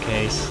just in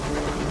case.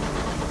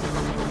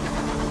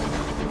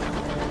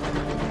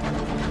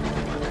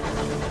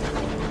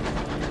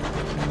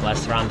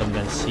 Less random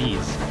than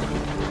seeds.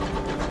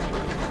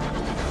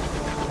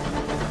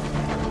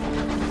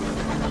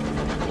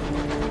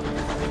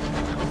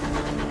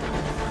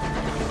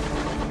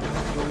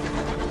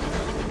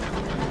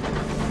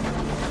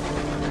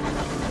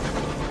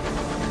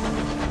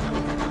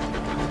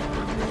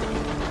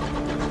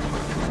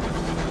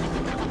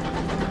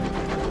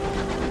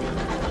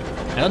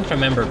 I don't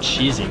remember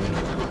cheesing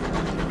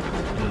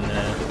in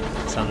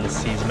Sunless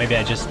Skies. Maybe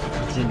I just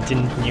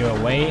didn't knew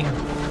a way.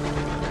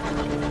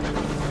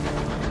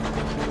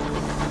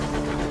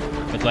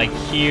 But like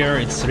here,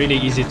 it's really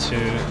easy to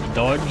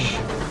dodge.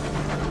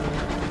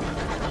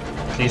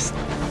 At least,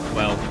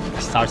 well,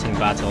 starting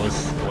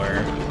battles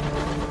were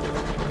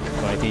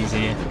quite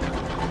easy.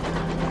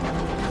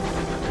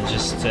 And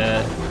just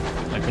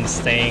I've been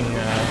staying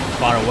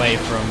far away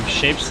from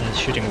ships and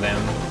shooting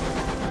them.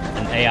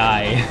 And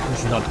AI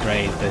is not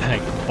great, they're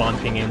like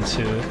bumping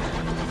into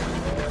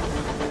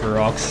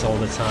rocks all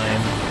the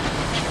time.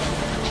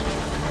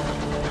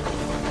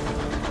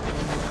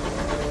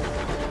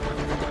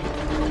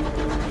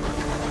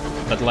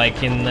 But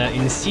like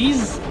in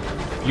seas,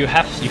 you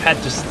had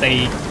to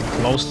stay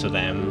close to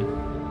them.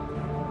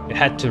 You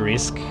had to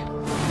risk.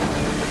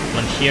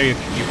 And here you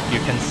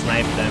can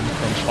snipe them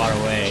from far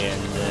away,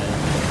 and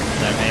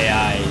their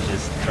AI is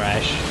just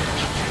trash.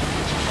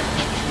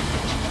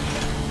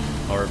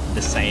 Or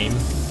the same.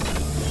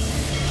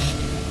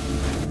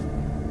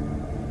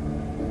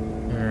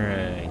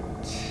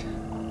 Alright.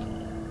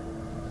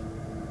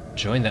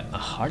 Join a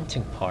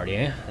hunting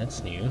party,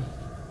 that's new.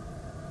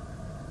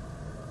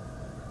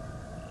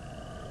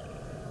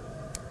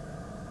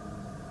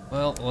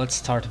 Well, let's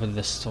start with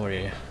the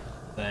story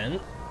then.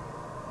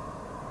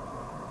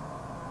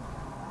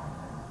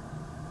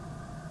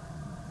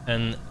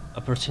 An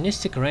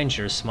opportunistic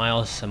ranger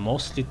smiles a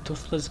mostly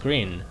toothless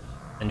grin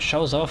and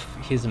shows off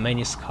his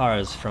many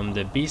scars from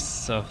the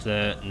beasts of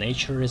the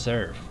nature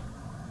reserve.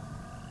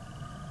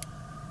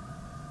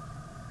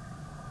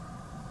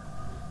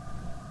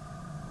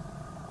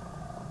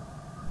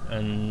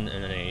 And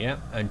yeah,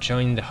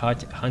 join the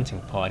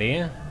hunting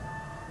party.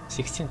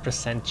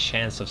 16%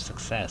 chance of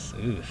success.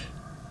 Oof.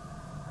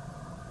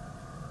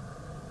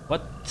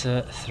 What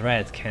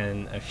threat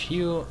can a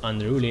few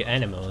unruly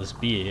animals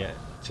be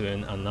to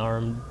an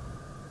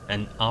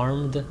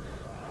armed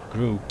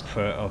group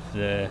of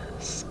the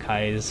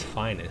sky's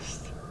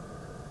finest?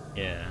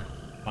 Yeah,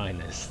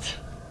 finest.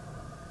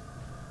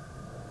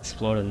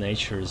 Explore the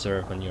nature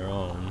reserve on your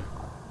own.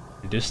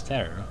 Reduce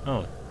terror.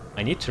 Oh,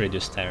 I need to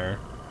reduce terror.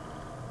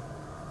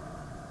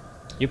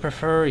 You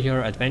prefer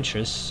your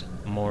adventures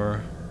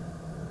more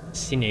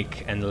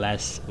scenic and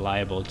less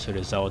liable to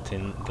result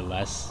in the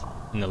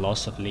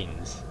loss of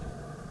limbs.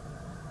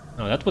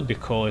 Oh, that would be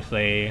cool if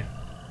they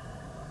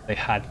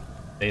had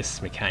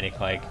this mechanic,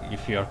 like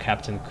if your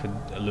captain could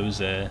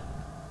lose a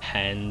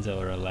hand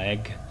or a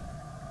leg.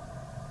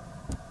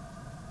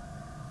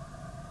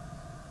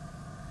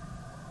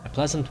 A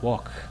pleasant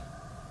walk.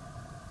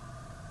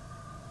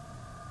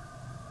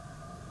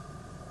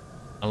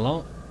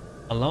 Along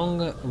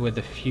with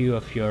a few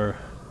of your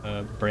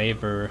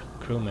braver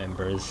crew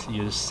members,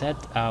 you set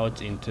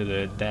out into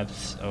the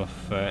depths of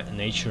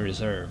nature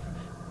reserve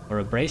for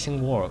a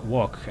bracing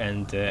walk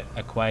and a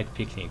quiet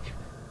picnic.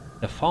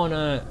 The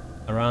fauna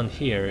around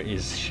here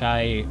is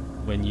shy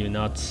when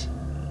not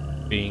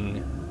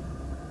being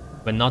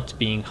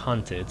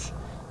hunted.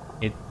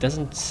 It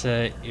doesn't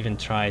even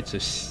try to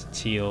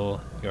steal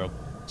your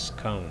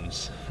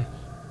scones.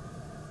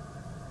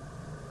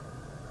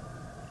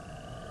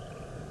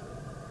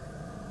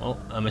 Well,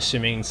 I'm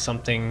assuming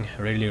something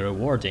really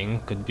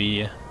rewarding could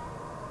be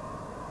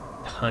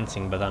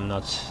hunting, but I'm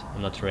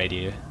not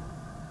ready.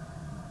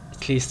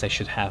 At least I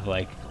should have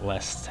like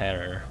less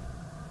terror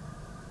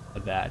for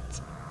that.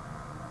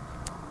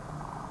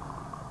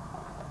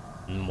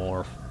 And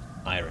more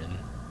iron.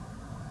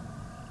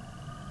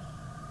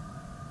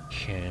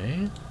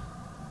 Okay.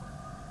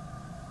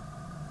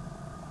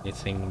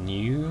 Anything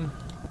new?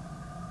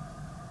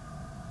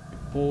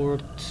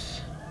 Report.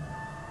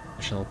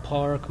 National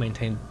Park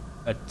maintained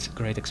at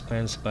great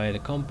expense by the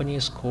company.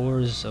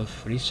 Scores of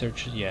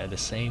research, yeah, the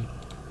same.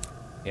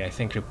 Yeah, I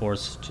think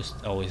reports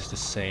just always the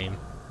same.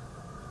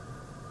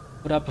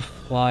 Put up a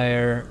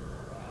flyer.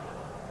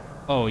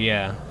 Oh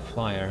yeah,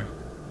 flyer.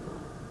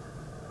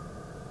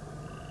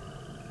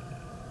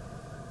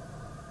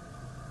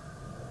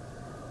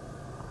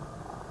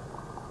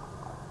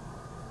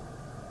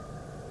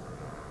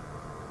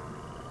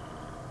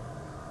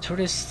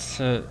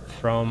 Tourists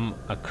from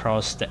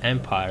across the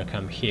empire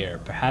come here.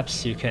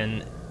 Perhaps you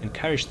can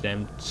encourage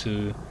them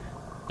to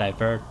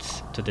divert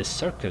to the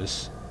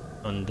circus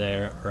on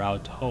their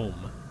route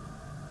home.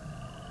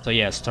 So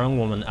yeah, Strong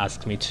Woman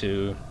asked me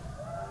to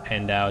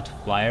hand out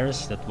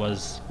flyers. That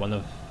was one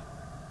of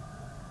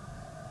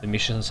the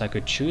missions I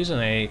could choose,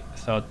 and I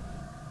thought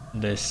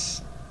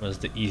this was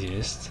the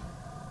easiest.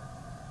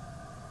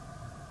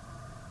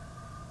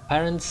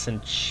 Parents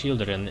and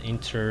children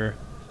enter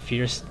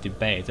fierce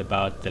debate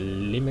about the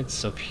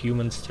limits of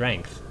human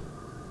strength.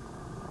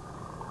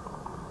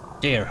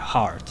 Dear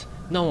heart,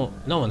 no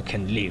one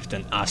can lift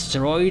an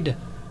asteroid.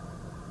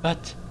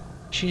 But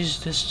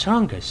she's the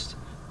strongest.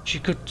 She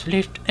could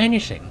lift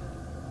anything.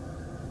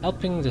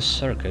 Helping the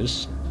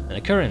circus, an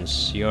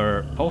occurrence.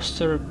 Your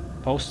poster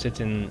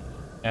posted in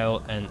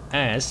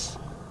LNS.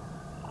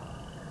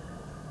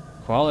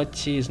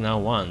 Quality is now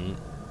 1.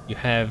 You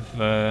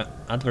have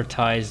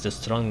advertised the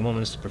Strong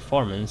Woman's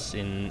performance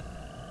in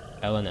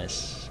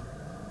LNS.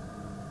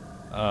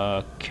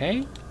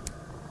 Okay.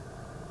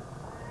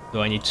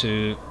 Do I need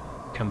to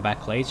come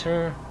back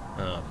later?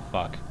 Oh,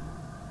 fuck.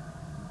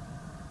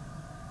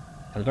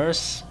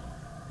 Converse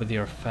with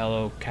your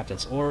fellow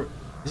captains. Or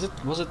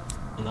was it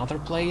another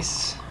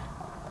place?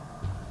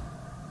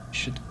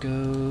 Should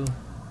go...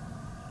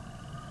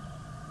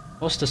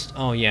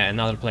 oh yeah,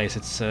 another place.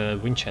 It's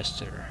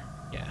Winchester.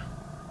 Yeah,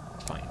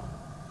 fine.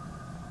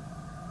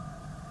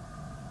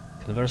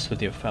 Converse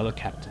with your fellow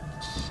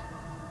captains.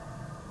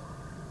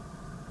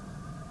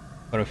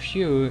 For a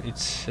few,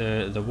 it's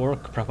the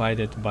work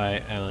provided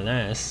by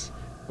LNS.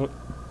 For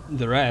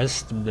the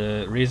rest,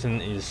 the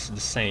reason is the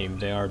same.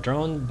 They are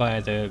drawn by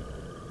the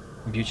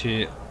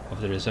beauty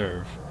of the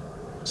reserve.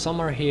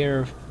 Some are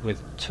here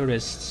with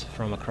tourists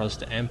from across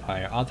the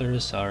empire.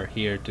 Others are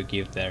here to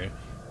give their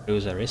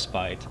crews a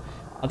respite.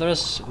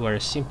 Others were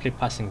simply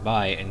passing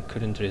by and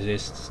couldn't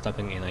resist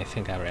stopping in. I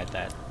think I read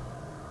that.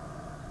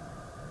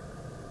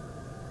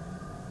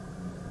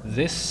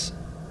 This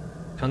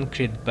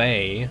concrete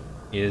bay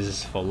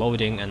is for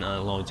loading and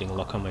unloading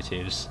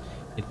locomotives.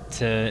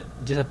 It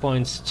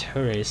disappoints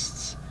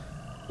tourists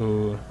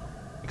who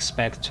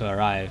expect to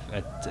arrive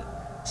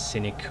at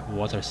scenic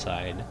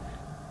waterside.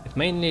 It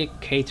mainly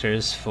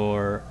caters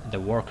for the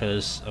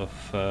workers of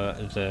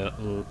the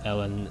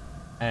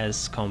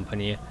LNS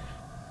company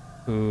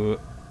who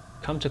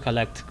come to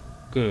collect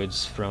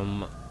goods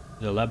from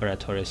the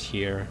laboratories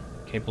here.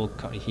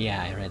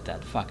 Yeah, I read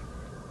that. Fuck.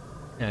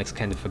 Yeah, it's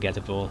kind of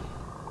forgettable.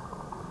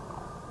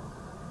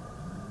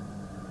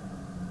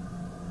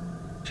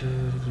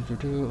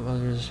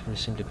 Others were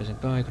simply passing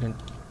by. I couldn't.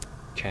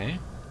 Okay.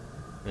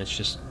 Let's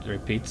just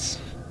repeat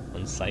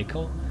one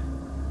cycle.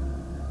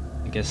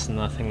 I guess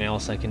nothing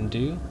else I can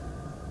do.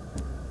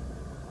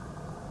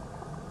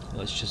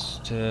 Let's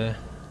just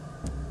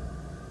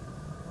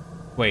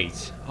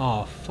wait.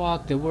 Oh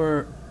fuck! There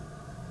were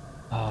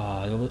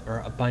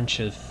a bunch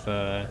of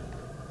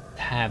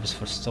tabs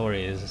for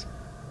stories.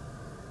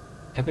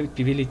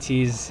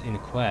 Capabilities in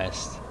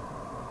quest.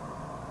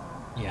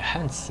 Yeah, I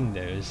haven't seen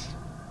those.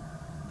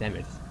 Damn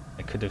it.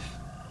 I could have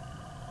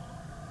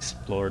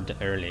explored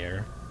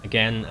earlier.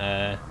 Again,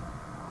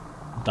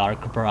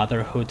 Dark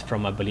Brotherhood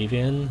from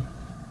Oblivion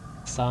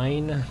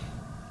sign,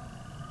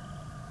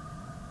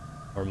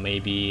 or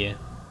maybe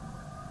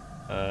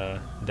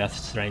Death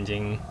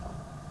Stranding.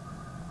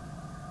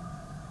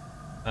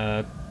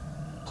 A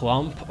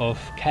clump of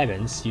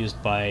cabins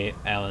used by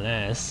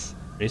LNS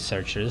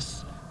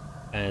researchers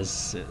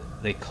as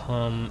they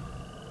clump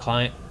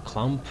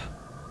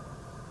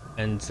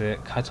and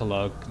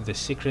catalog the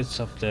secrets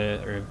of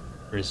the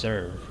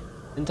reserve.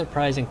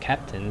 Enterprising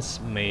captains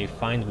may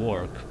find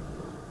work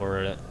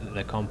for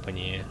the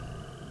company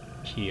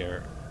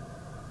here.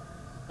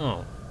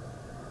 Oh,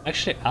 I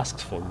actually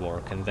asked for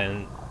work, and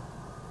then,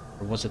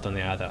 or was it on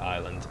the other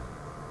island?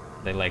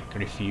 They like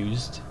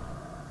refused.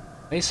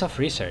 Base of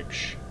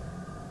research.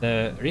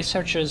 The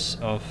researchers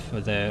of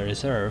the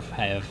reserve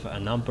have a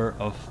number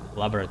of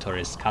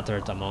laboratories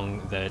scattered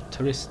among the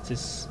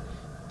tourists'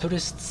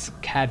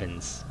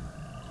 cabins.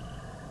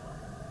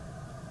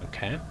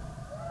 Okay.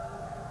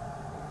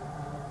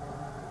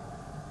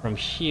 From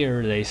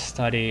here they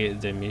study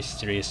the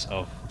mysteries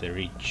of the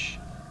Reach.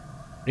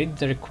 Read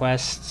the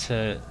request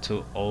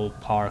to all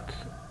park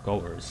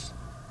goers.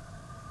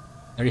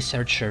 A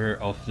researcher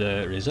of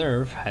the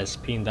reserve has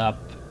pinned up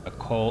a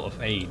call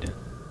of aid.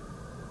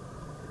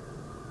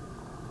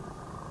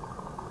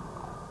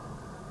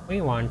 We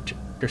want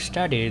to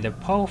study the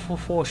powerful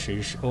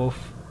forces of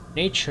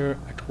nature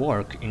at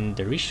work in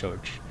the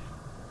research,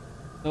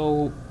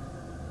 so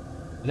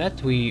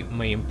that we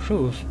may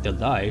improve the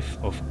life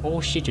of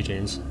all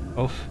citizens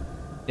of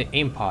the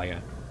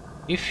Empire.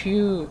 If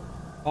you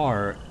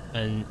are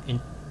an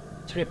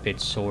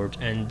intrepid sort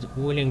and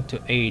willing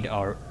to aid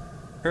our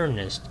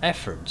earnest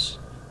efforts,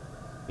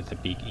 with a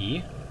big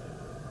E,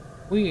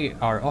 we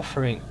are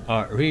offering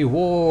a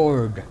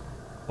reward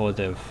for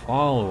the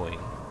following.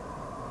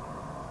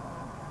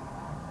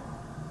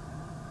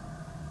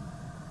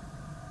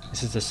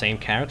 This is the same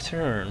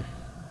character?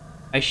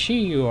 I see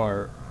you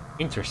are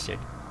interested.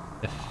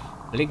 The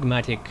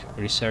phlegmatic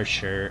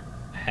researcher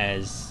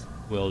has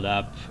wheeled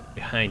up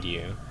behind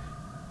you.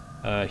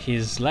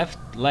 His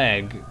left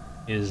leg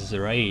is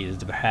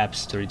raised,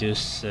 perhaps to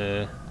reduce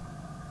the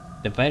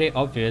very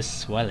obvious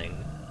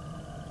swelling.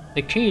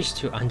 The keys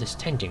to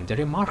understanding the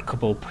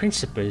remarkable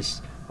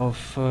principles of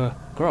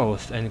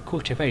growth and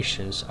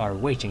cultivations are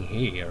waiting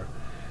here.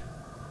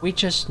 We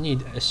just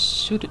need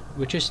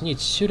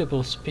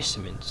suitable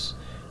specimens.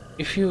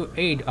 If you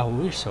aid our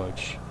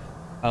research,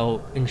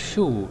 I'll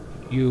ensure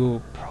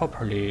you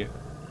properly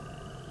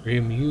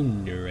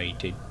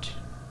remunerated.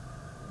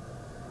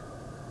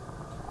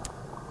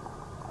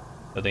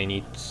 So they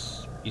need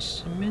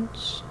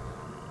specimens?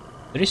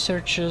 The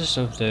researchers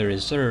of the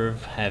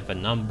reserve have a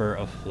number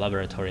of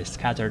laboratories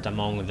scattered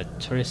among the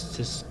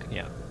tourists.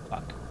 Yeah,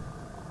 fuck.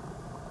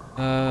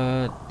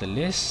 The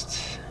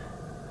list.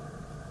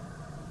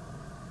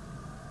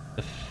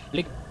 The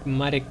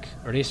phlegmatic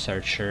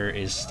researcher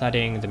is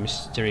studying the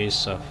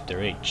mysteries of the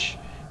Reach.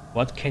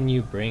 What can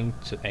you bring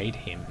to aid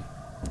him?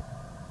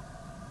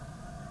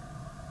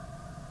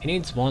 He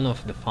needs one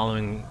of the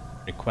following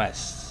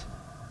requests.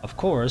 Of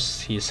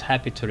course, he is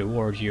happy to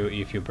reward you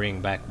if you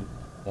bring back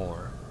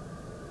more.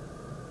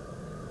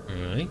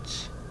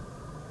 Alright.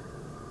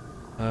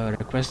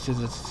 Requested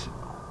that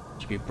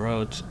to be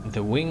brought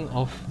the wing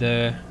of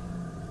the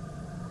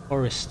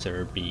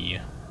forester bee.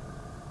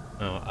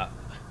 Oh,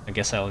 I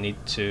guess I'll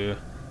need to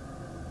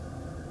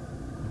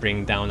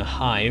bring down a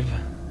hive.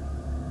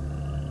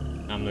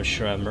 I'm not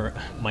sure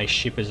my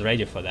ship is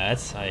ready for that.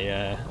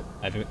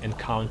 I've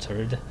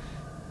encountered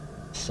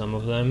some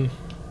of them.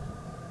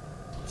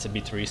 It's a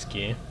bit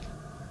risky.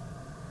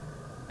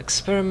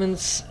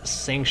 Experiments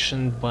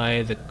sanctioned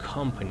by the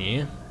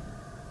company.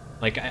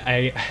 Like,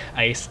 I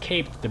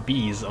escaped the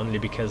bees only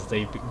because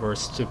they were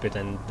stupid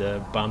and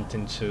bumped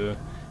into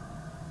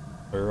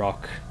a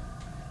rock.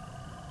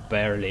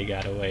 Barely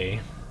got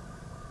away.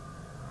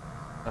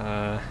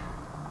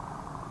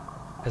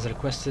 Has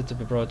requested to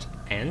be brought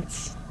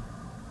ants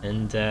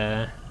and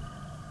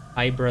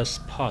fibrous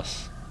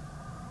pus.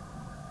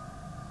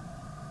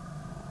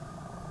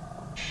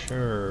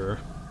 Sure.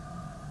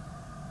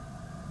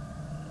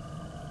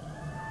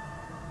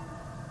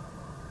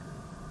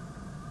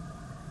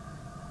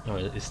 Oh,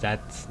 is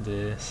that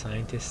the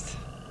scientist?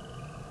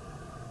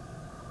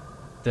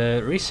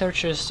 The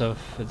researchers of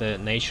the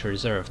nature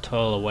reserve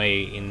toil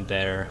away in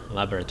their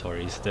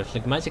laboratories. The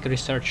phlegmatic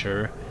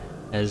researcher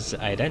has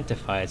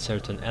identified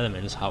certain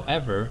elements,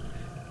 however,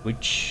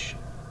 which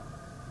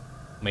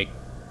may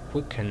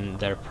quicken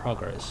their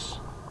progress.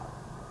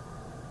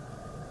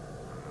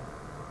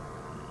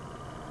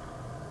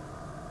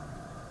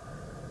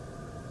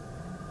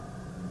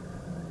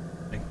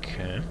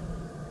 Okay.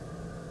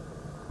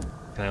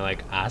 Can I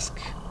like ask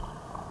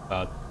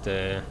about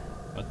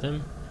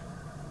them?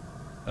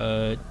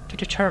 To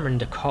determine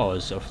the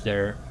cause of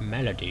their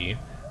malady,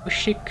 we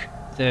seek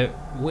the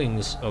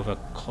wings of a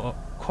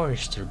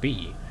chorister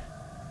bee.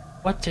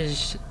 What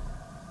is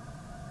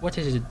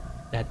it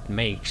that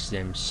makes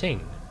them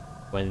sing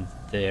when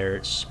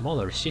their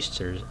smaller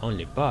sisters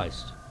only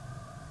buzzed.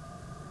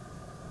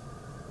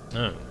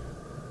 Oh.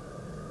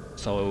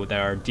 So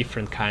there are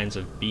different kinds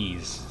of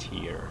bees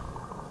here,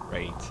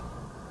 right?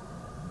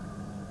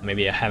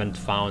 Maybe I haven't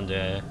found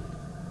a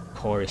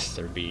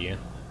chorister bee.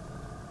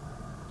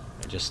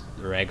 Just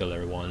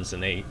regular ones,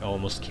 and they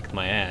almost kicked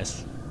my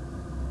ass.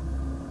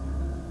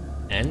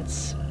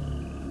 Ants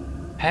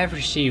have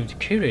received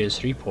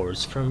curious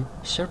reports from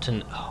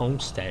certain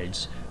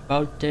homesteads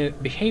about the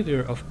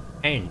behavior of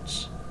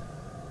ants.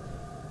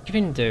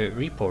 Given the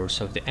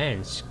reports of the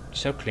ants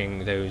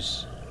circling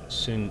those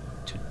soon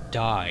to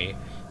die,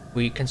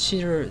 we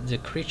consider the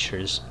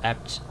creatures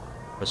apt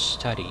for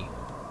study.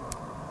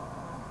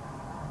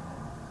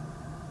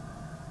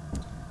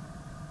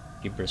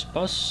 Hebrus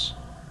Bus.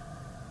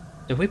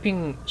 The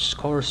whipping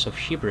scores of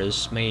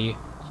Hebrus may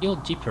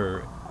yield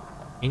deeper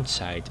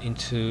insight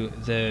into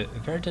the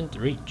verdant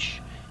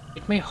reach.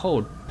 It may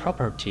hold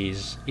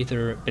properties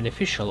either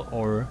beneficial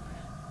or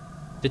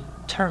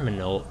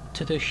detrimental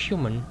to the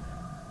human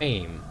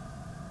aim.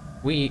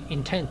 We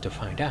intend to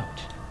find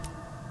out.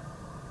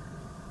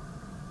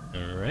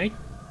 Alright.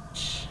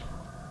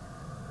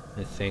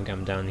 I think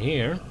I'm down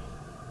here.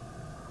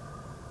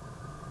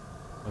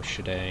 Or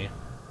should I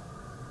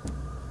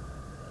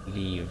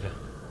leave?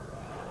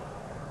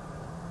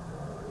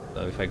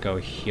 So if I go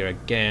here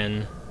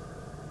again...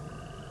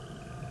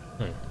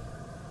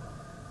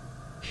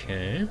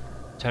 Okay.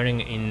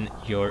 Turning in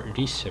your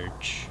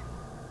research.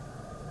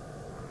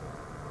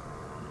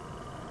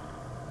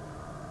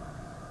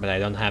 But I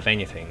don't have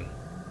anything.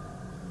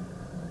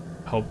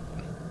 Hope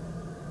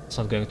it's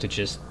not going to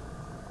just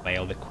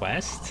fail the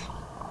quest.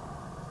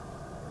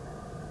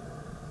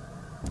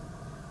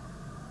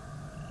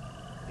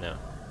 No.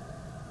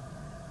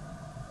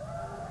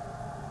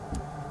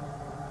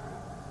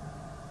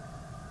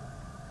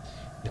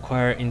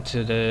 Inquire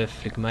into the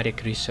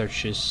phlegmatic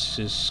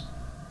researcher's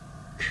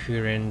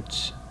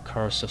current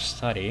course of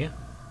study.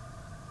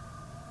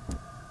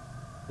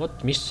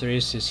 What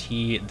mysteries is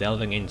he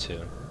delving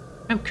into?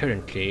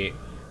 Currently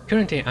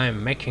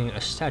I'm making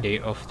a study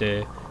of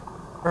the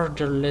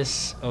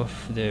borderless of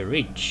the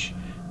reach.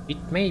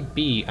 It may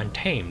be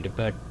untamed,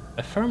 but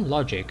a firm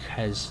logic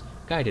has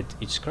guided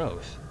its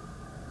growth.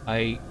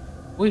 I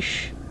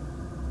wish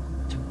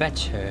to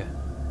better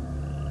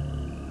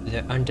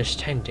the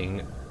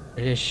understanding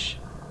this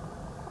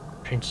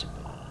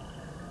principle.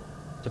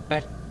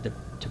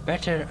 To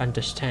better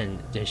understand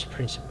this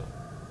principle.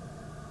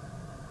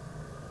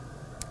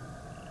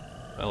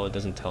 Well, it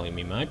doesn't tell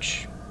me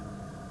much.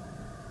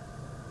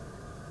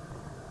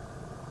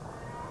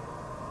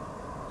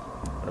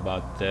 What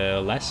about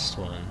the last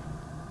one?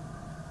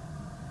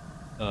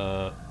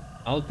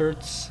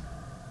 Albert's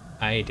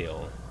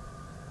ideal.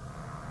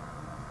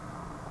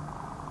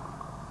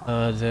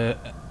 The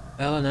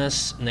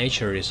LNS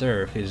Nature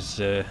Reserve is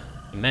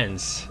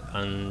immense,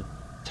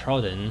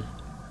 untrodden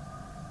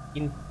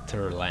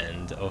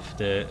hinterland of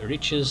the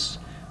richest,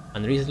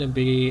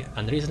 unreasonably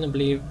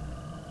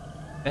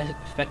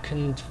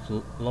fecund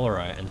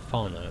flora and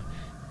fauna.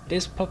 It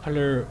is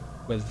popular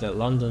with the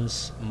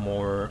London's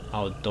more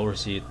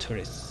outdoorsy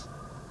tourists.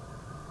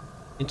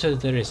 Into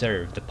the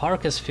reserve, the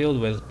park is filled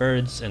with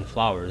birds and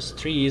flowers,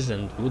 trees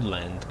and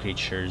woodland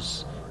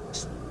creatures,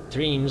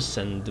 streams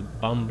and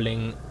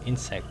bumbling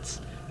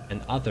insects,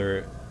 and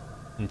other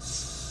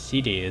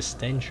insidious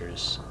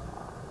dangers.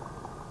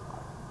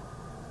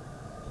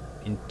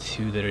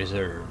 Into the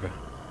reserve.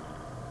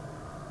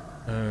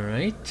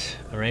 Alright,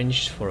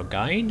 arranged for a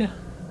guide.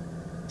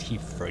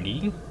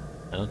 T30.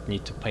 I don't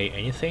need to pay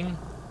anything.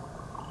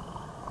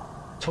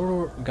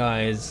 Tour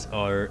guides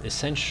are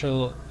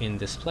essential in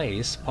this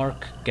place.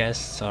 Park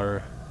guests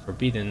are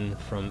forbidden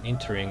from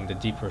entering the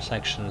deeper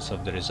sections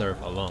of the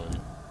reserve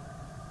alone.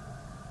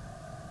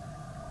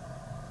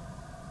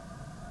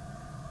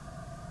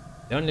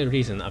 The only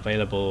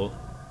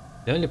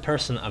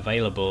person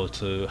available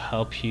to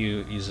help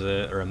you is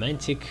a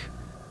romantic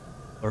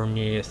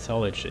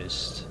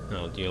ornithologist.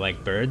 Oh, do you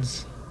like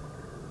birds?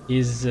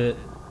 He's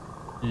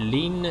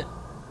lean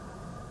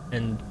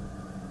and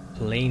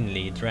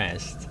plainly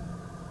dressed,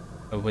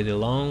 with a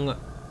long,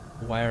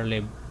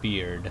 wiry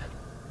beard.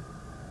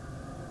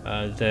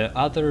 The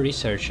other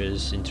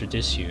researchers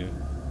introduce you.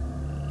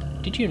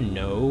 Did you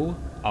know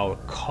our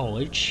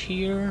colleague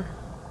here?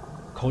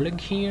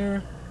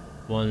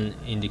 One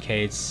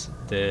indicates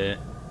the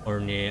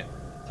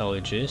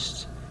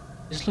ornithologist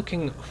is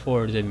looking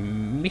for the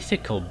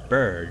mythical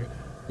bird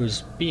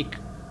whose beak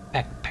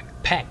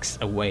pecks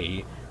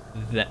away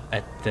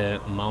at the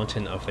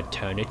mountain of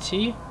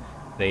eternity.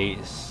 They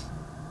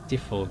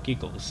stifle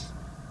giggles.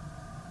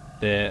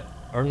 The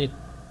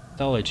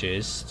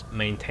ornithologist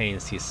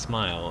maintains his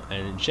smile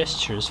and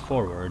gestures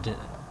forward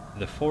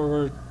the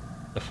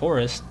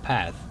forest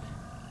path.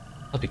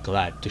 I'll be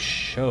glad to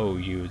show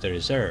you the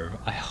reserve.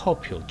 I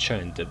hope you'll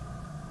join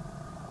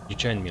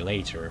me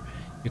later.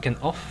 You can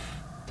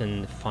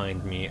often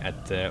find me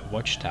at the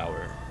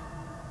watchtower.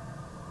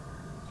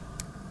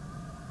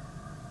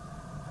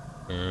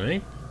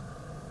 Alright.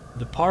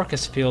 The park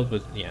is filled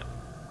with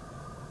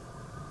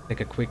Take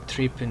a quick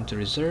trip into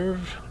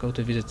reserve. Go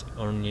to visit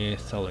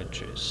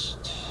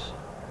ornithologist.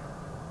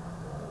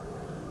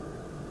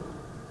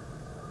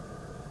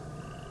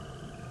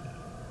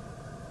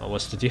 Well,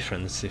 what's the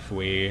difference if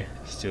we're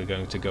still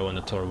going to go on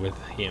a tour with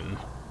him?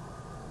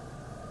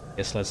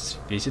 Guess let's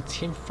visit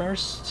him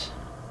first.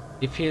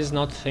 If he's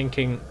not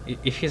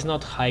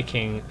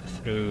hiking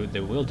through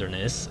the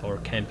wilderness or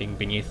camping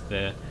beneath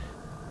the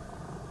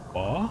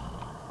wall.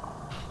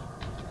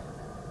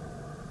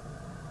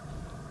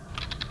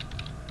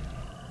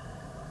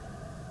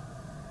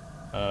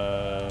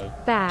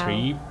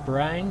 Tree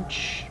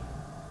branch?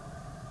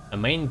 A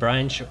main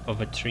branch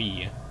of a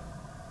tree.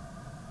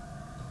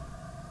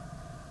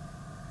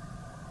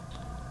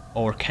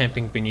 Or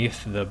camping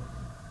beneath the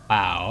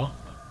bough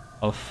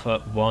of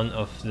one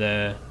of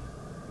the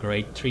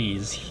great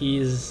trees. He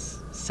is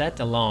sat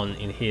alone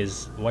in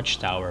his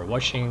watchtower,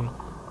 watching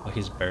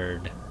his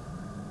bird.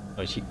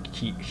 So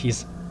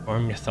he's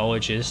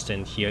ornithologist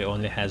and he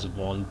only has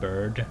one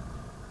bird.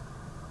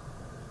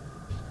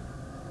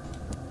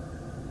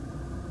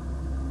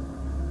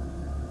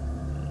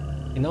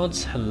 He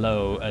nods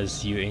hello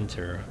as you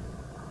enter.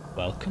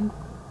 Welcome,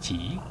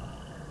 tea.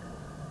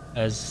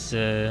 As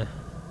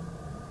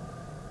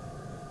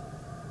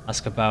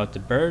ask about the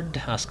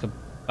bird, ask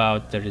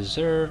about the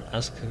reserve,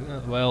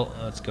 well,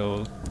 let's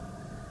go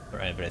for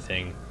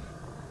everything.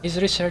 He's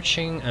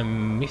researching a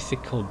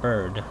mythical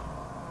bird.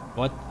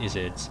 What is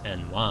it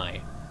and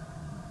why?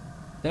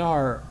 There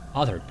are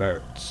other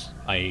birds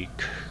I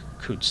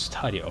could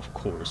study, of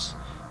course,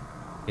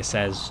 he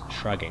says,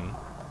 shrugging,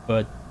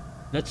 but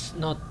that's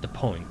not the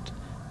point.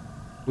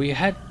 We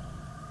had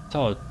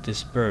thought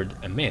this bird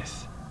a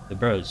myth, the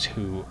birds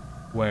who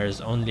wears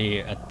only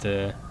at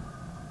the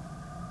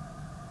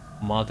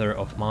mother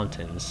of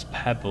mountains,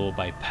 pebble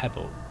by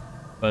pebble,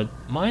 but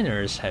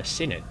miners have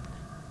seen it.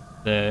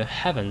 The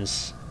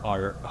heavens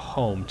are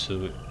home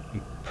to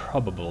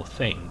improbable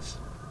things.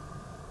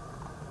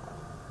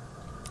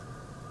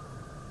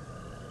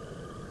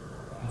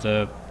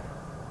 The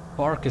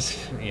park is...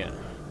 yeah.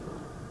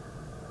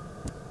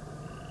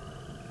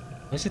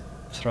 Why is it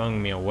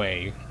throwing me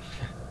away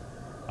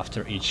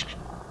after each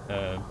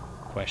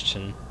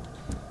question?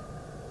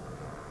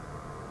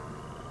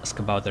 Ask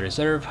about the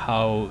reserve.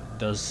 How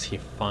does he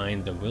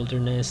find the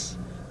wilderness?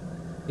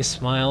 He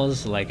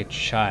smiles like a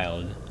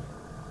child.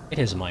 It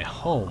is my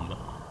home,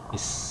 he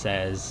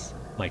says,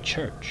 my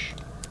church.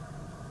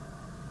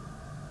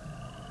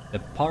 The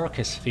park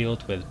is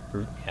filled with...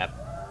 yep.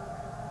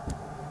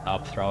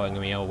 Stop throwing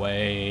me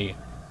away.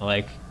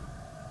 Like,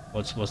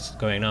 what's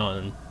going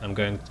on? I'm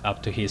going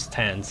up to his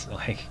tent,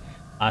 like,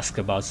 ask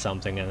about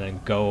something and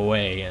then go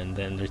away and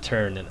then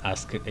return and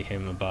ask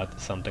him about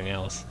something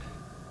else.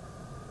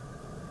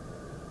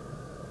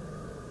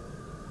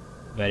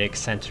 Very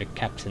eccentric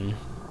captain.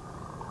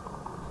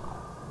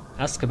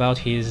 Ask about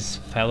his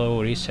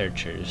fellow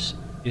researchers.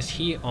 Is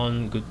he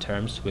on good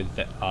terms with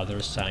the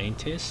other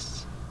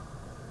scientists?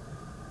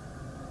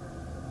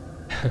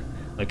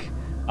 Like,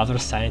 other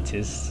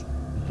scientists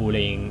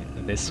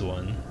bullying this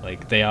one.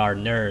 Like, they are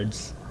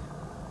nerds,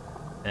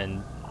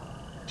 and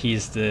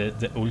he's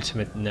the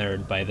ultimate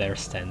nerd by their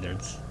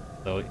standards.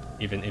 So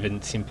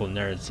even simple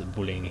nerds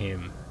bullying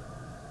him.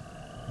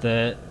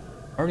 The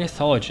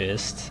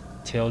ornithologist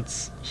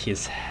tilts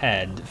his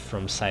head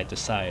from side to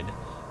side.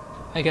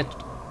 I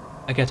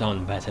get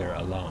on better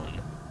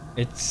alone.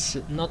 It's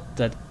not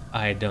that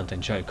I don't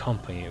enjoy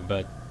company,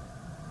 but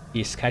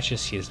he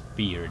scratches his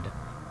beard.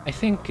 I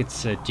think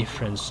it's a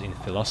difference in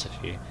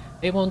philosophy.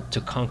 They want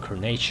to conquer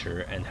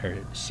nature and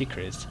her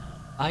secrets.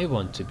 I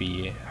want to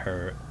be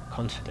her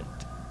confidant.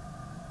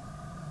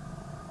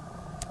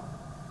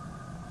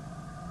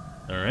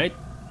 Alright.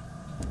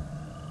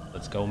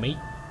 Let's go, mate.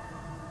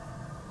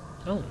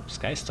 Oh,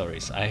 sky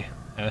stories. I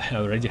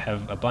already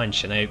have a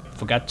bunch, and I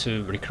forgot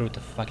to recruit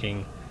a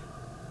fucking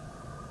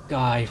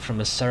guy from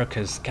a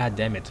circus. God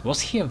damn it.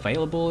 Was he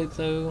available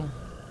though?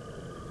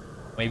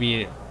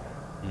 Maybe...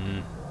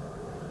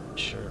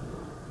 sure.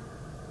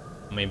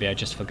 Maybe I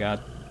just forgot.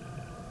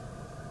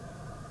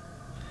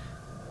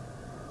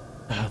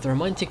 The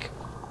romantic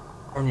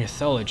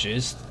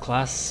ornithologist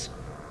clasps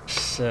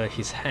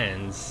his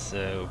hands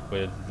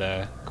with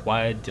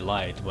quiet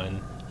delight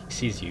when he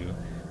sees you.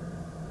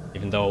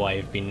 Even though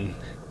I've been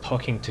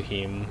talking to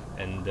him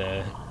and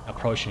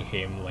approaching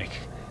him like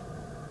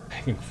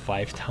I think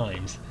 5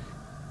 times.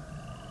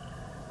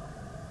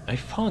 I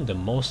found the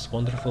most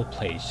wonderful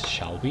place,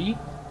 shall we?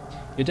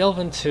 You delve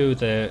into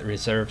the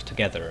reserve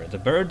together. The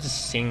birds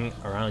sing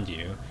around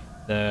you.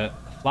 The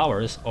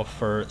flowers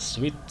offer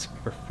sweet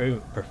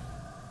perfumes.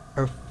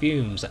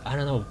 I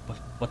don't know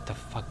what the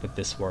fuck with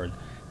this word.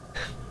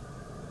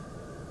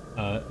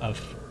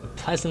 Of a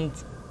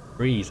pleasant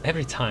breeze.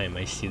 Every time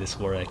I see this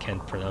word I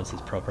can't pronounce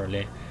it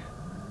properly.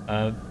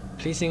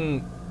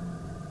 Pleasing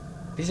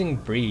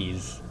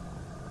breeze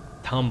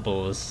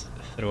tumbles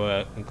through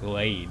a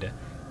glade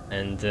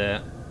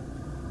and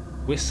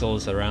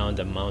whistles around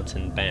a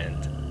mountain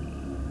band.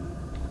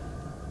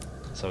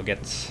 So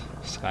get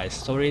sky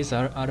stories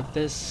out of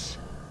this.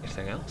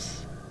 Anything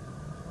else?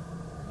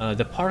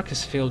 The park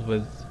is filled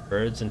with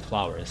birds and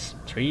flowers,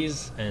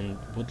 trees and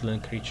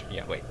woodland creatures.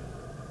 Yeah, wait.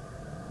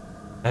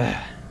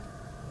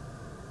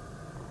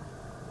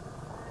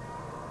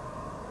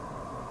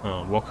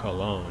 Oh, walk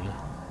alone.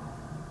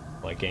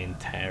 Will I gain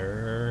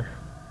terror?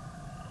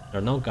 There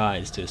are no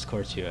guides to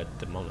escort you at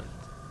the moment.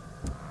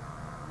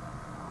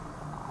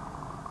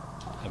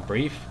 A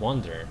brief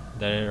wonder.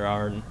 There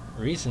are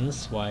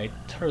reasons why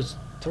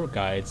tour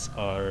guides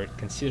are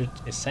considered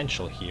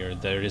essential here.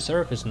 The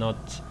reserve is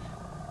not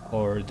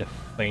for the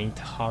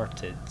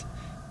faint-hearted.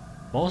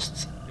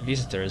 Most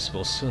visitors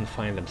will soon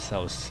find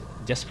themselves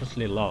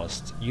desperately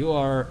lost. You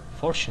are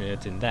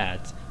fortunate in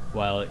that,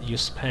 while you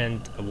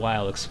spend a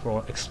while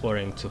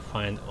exploring to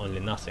find only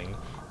nothing,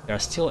 you are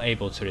still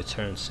able to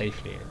return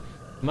safely.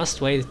 You must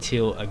wait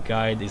till a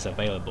guide is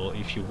available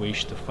if you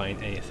wish to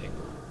find anything.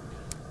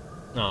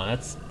 No,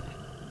 that's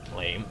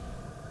lame.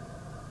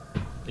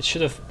 It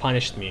should have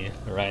punished me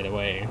right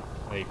away.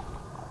 Like,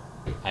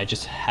 I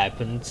just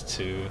happened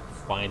to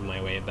find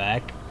my way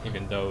back,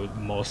 even though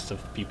most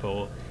of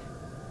people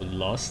were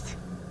lost.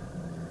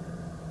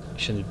 It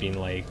should have been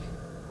like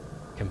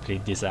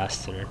complete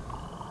disaster.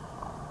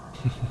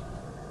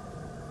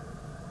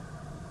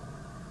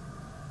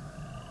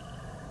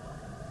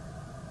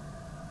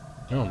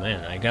 Oh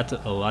man, I got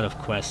a lot of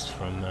quests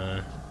from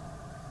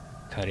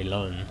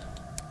Carilon.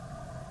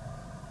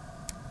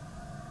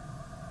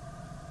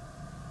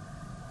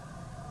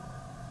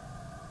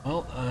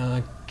 Well,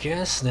 I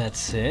guess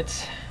that's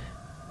it.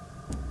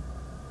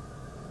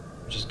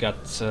 Just got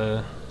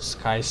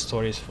Sky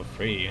Stories for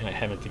free. I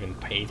haven't even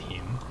paid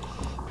him.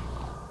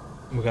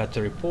 We got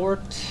the report.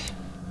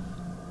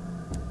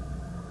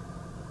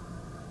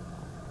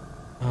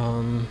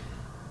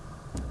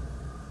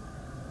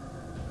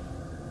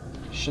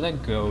 Should I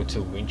go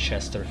to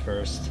Winchester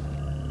first?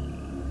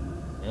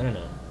 I don't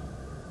know.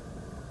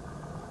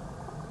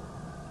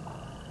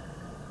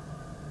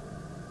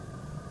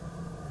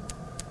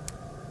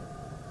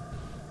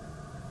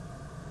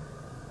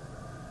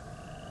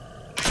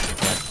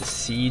 Got the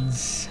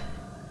seeds.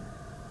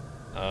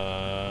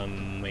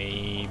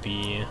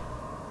 Maybe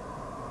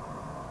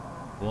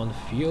one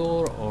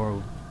fuel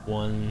or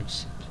one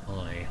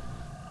supply.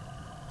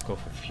 Go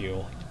for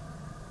fuel.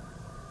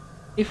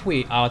 If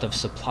we out of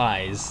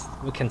supplies,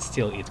 we can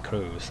still eat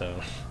crew, so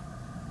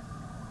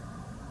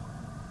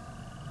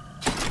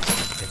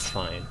it's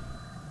fine.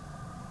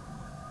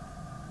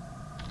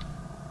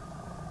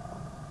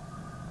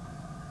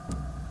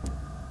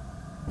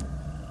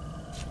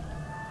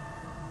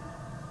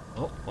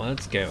 Oh,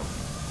 let's go.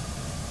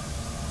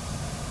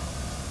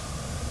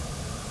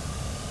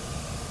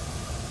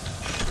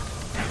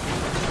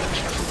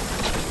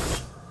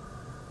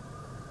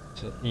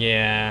 So,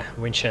 yeah,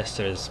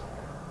 Winchester is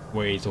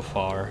way too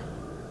far.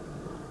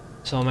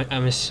 So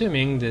I'm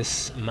assuming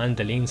this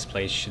Mandaline's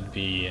place should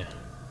be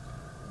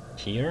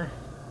here.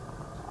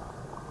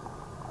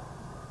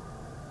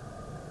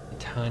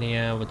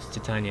 Titania, what's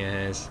Titania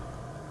has?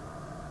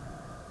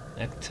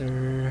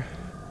 Nectar.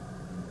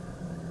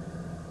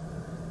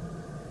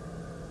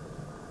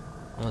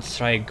 Let's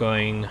try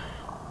going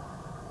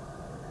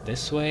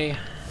this way.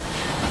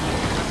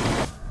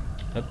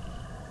 Up.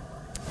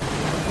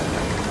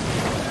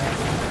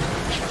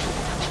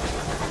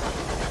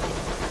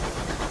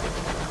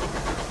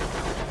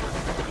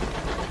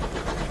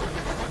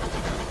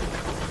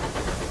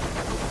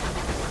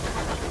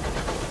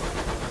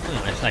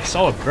 I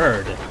saw a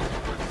bird.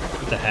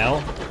 What the hell?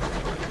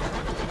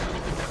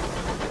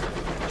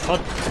 I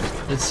thought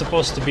it's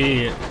supposed to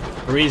be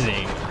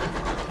freezing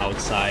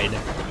outside.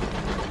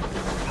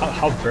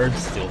 How birds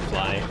still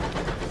fly?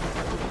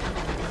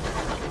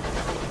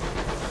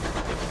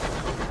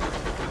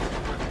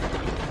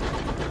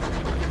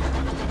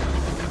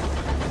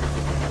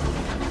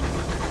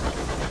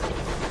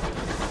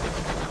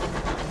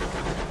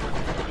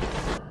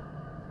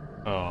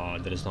 Oh,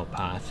 there is no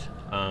path.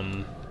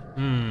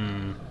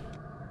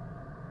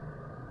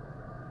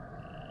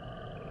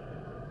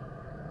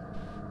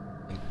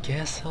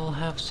 Guess I'll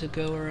have to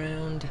go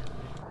around.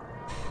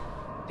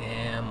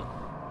 Damn.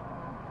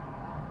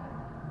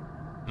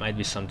 Might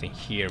be something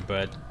here,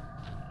 but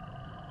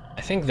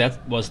I think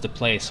that was the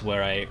place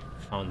where I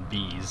found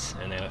bees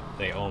and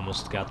they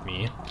almost got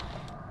me.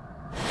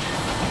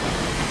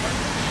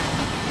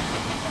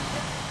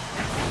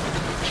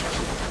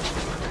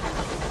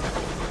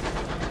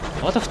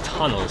 A lot of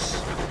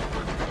tunnels.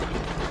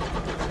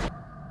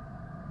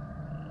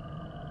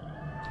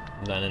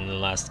 Than in the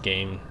last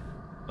game.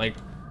 Like,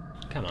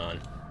 come on.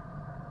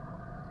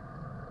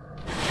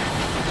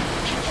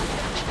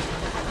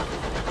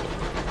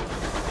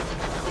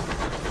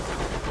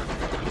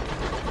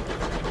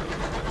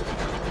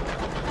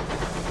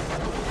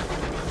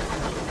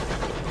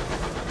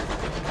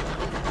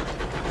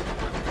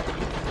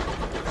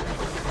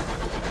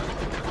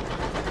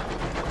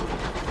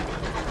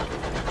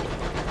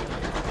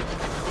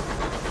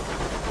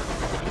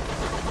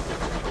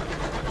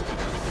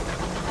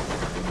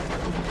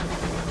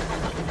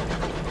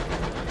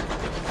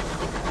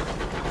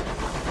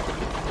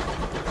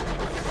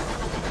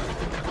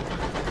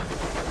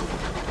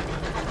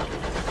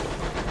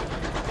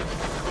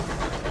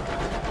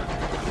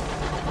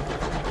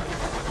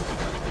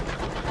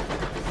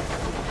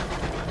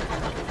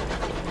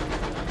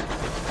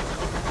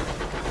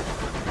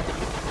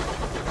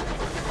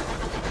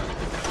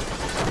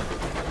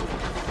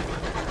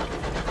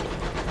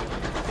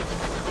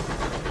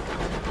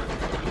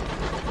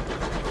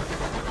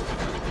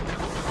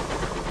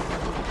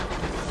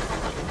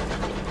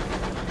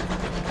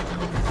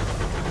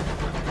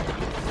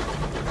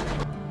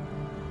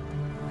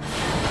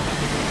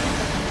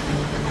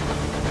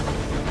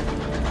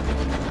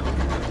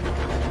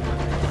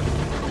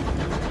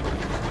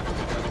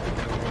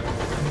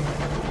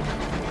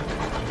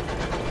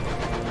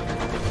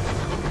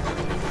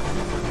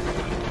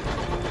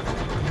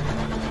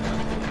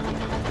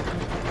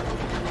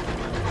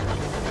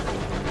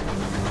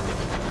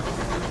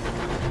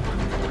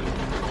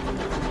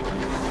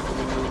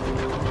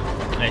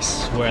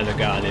 swear to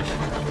God, if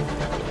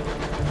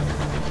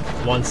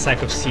one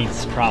sack of seeds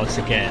sprouts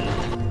again,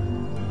 I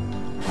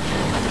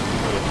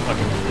will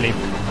fucking flip.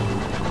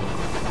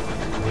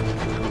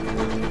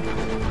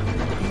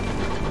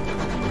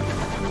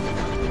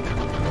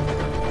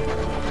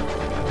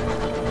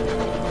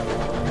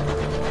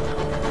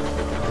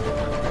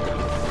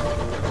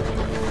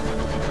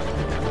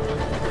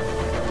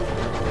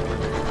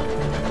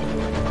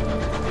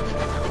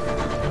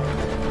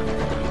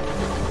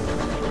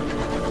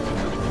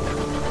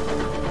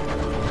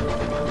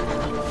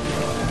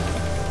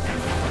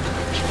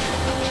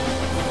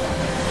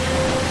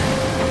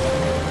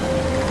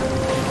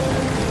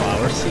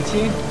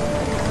 City?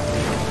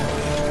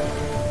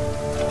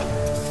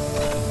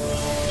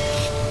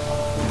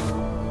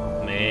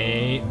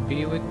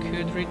 Maybe we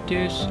could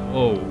reduce...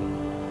 Oh.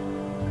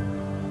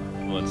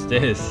 What's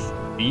this?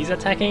 Bees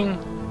attacking?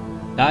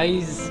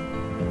 Dies?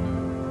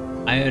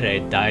 I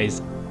read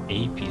dies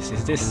Apis.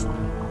 Is this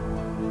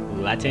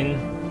Latin?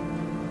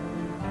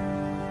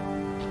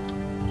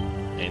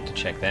 I need to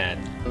check that.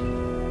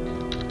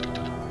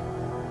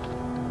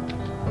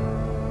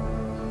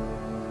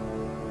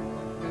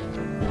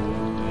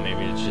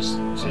 Just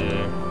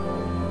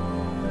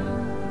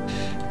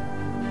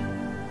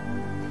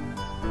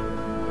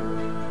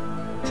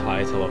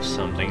title of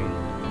something.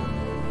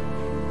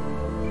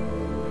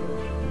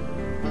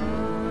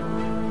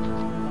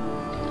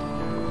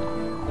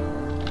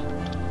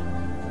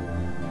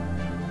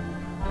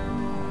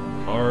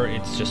 Or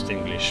it's just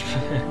English.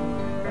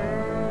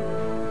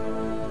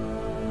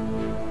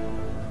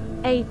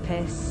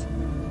 Apis.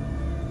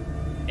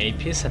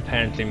 Apis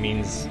apparently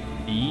means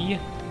bee.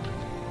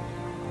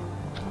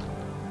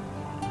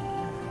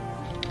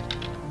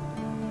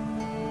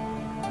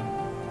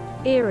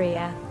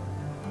 Area.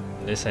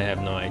 This I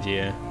have no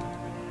idea.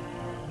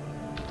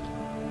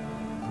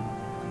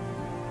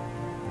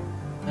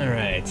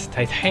 Alright,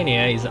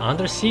 Titania is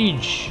under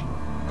siege.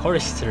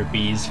 Chorister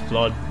bees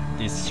flood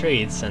the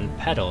streets and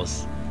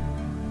petals.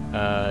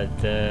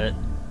 The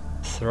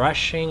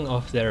thrashing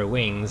of their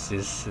wings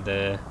is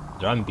the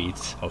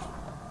drumbeat of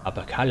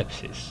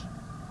apocalypse.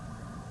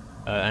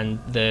 And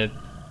the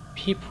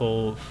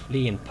people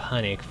flee in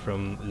panic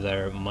from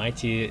their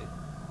mighty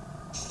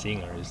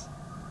stingers.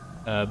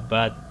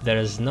 But there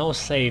is no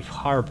safe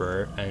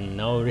harbor and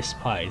no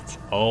respite.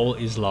 All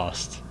is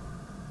lost.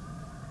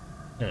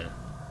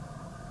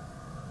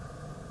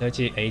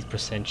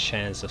 38%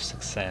 chance of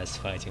success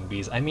fighting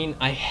bees. I mean,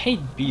 I hate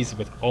bees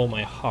with all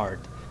my heart,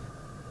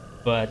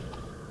 but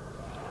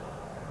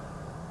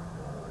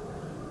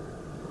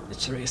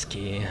it's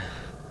risky.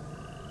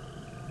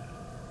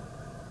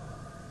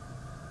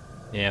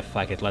 Yeah,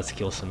 fuck it. Let's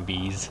kill some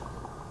bees.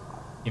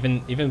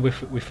 Even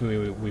if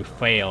we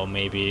fail,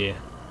 maybe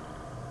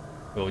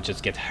we'll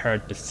just get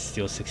hurt but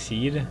still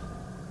succeed.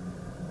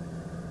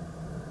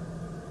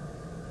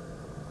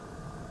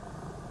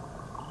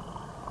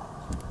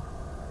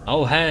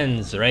 All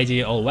hands,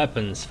 ready, all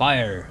weapons,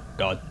 fire!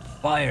 God,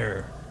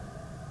 fire!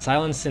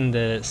 Silence in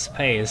the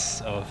space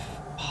of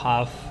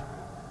half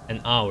an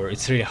hour.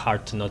 It's really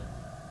hard to not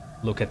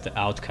look at the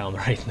outcome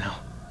right now,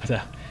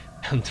 but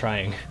I'm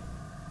trying.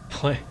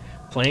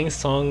 Playing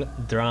song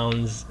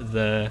drowns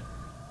the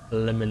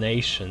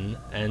elimination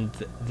and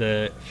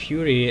the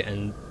fury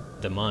and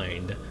the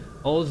mind.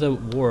 All the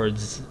world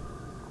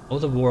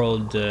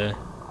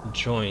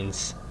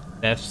joins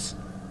death's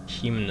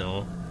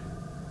hymnal.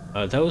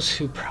 Those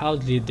who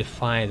proudly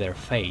defy their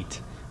fate,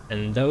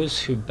 and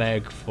those who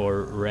beg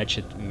for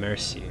wretched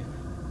mercy.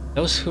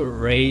 Those who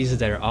raise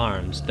their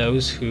arms,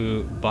 those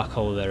who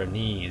buckle their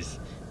knees.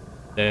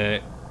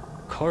 The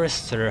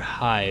chorister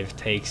hive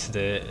takes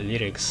the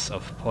lyrics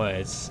of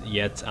poets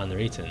yet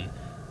unwritten,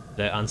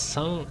 the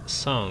unsung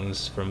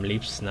songs from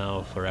lips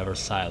now forever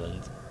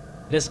silent.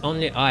 It is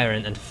only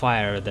iron and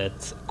fire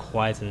that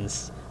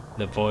quietens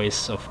the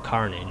voice of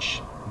carnage,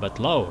 but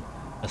lo!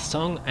 A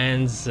song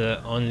ends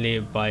only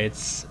by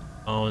its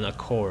own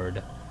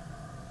accord.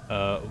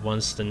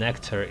 Once the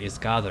nectar is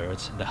gathered,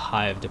 the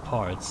hive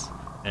departs,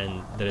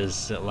 and there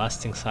is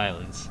lasting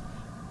silence.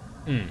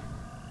 I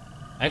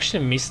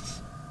actually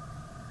missed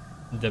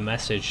the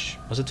message.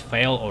 Was it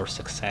fail or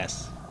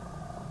success?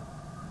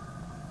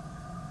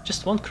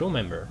 Just one crew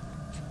member.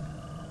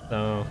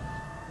 So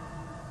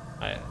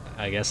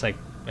I guess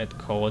I'd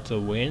call it a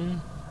win.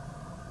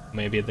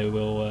 Maybe they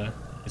will...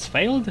 It's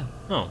failed?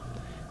 Oh.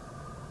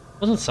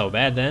 Wasn't so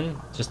bad then.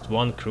 Just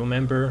one crew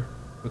member.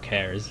 Who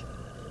cares?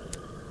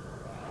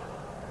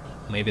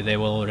 Maybe they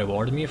will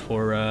reward me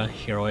for a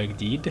heroic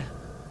deed.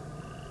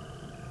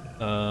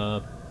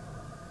 Or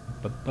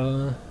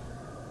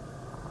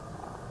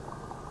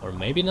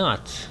maybe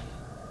not.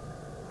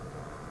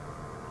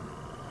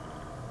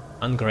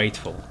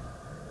 Ungrateful.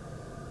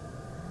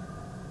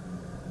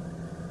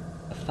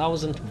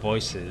 1,000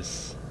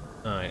 voices.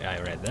 I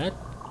read that.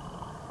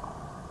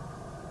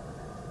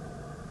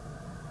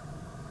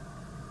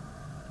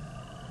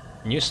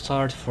 New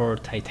start for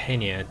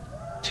Titania.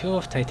 Two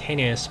of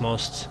Titania's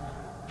most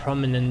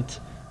prominent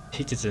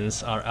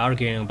citizens are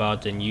arguing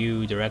about the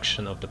new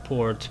direction of the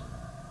port.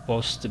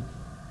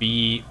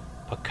 be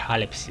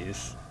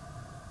apocalypse.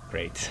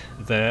 Great.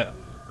 The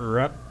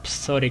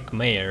rhapsodic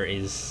mayor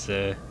is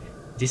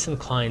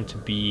disinclined to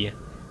be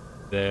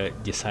the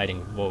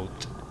deciding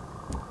vote.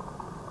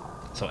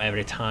 So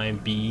every time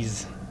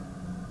bees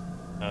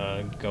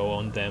go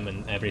on them,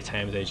 and every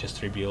time they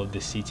just rebuild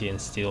the city and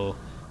still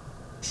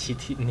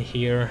sit in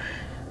here.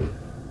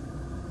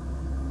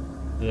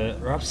 The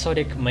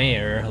rhapsodic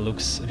mayor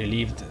looks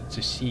relieved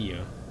to see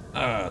you.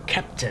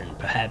 Captain,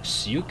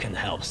 perhaps you can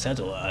help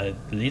settle a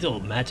little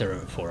matter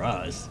for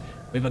us.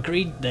 We've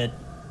agreed that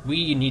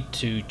we need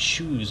to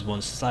choose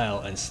one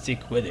style and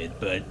stick with it,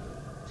 but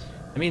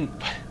I mean,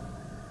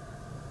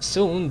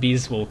 soon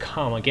bees will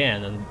come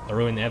again and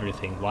ruin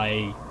everything.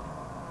 Why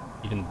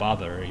even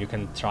bother? You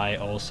can try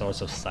all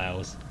sorts of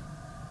styles.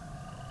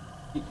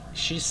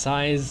 She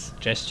sighs,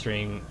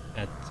 gesturing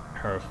at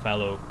her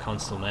fellow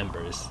council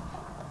members.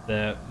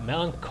 The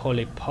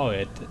melancholy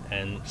poet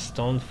and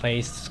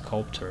stone-faced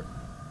sculptor.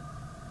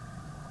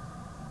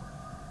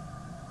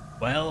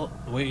 Well,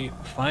 we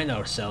find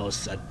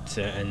ourselves at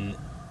an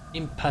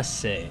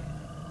impasse.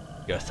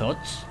 Your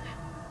thoughts?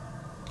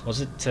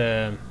 Was it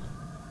the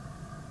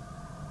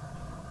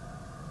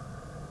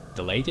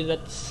lady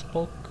that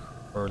spoke,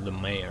 or the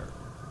mayor?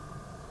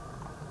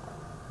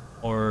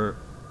 Or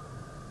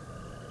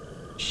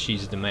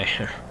she's the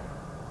mayor?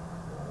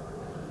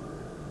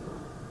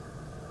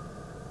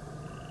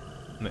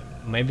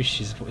 Maybe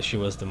she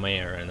was the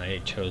mayor and I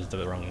chose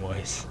the wrong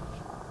voice.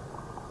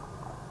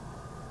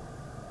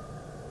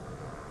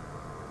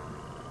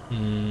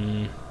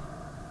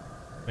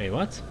 Wait,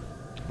 what?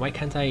 Why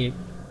can't I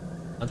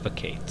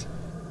advocate?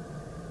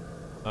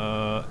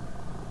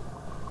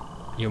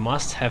 You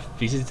must have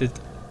visited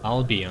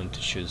Albion to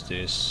choose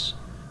this.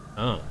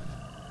 Oh.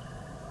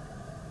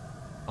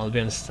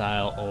 Albion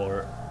style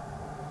or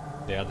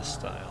the other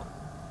style.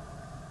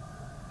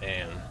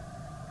 Damn.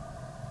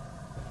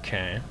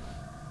 Okay.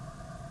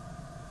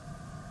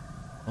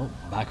 Oh,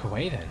 back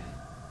away then.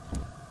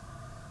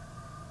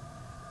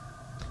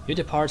 You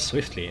depart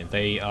swiftly.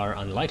 They are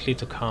unlikely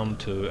to come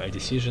to a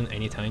decision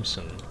anytime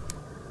soon.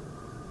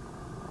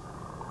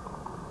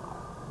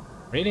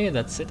 Really?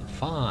 That's it?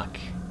 Fuck.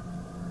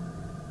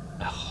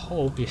 I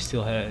hope you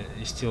still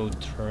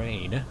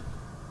trade.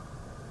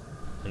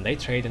 And they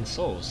trade in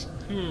souls.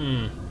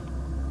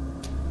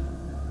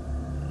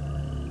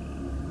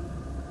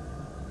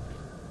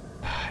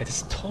 It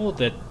is told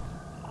that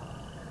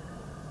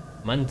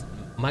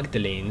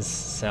Magdalene's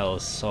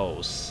sells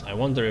souls. I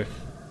wonder if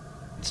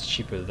it's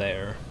cheaper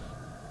there.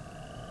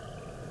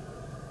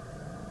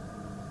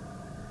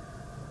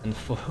 And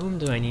for whom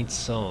do I need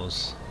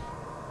souls?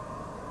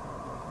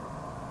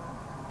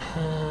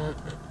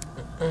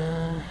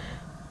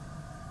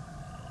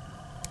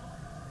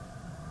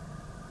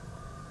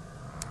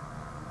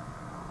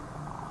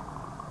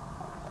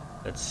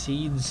 That's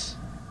seeds.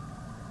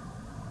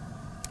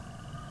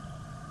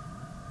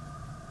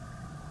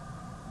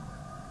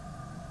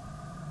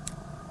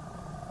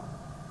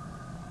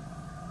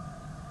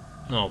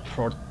 No,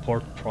 Port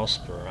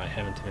Prosper, I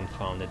haven't even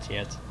found it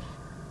yet.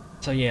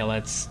 So yeah,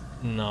 let's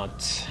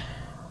not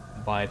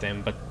buy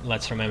them, but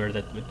let's remember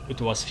that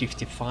it was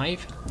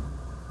 55.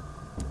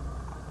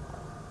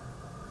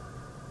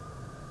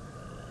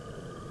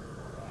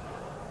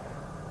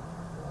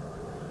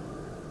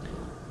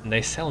 And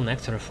they sell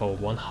nectar for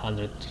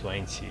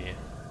 120. It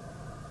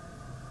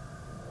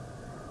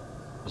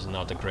was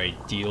not a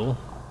great deal.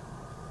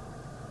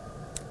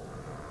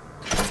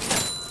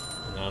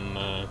 And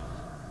I'm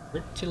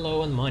pretty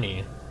low on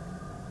money.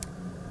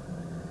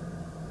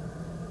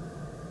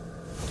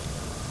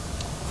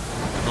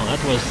 Oh,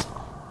 that was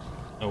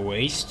a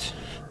waste.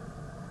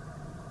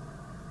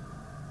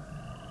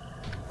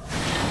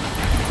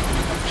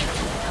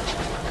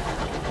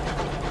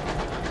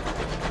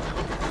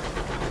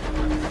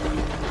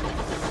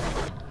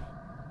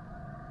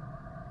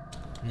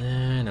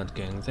 Nah, not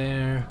going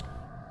there.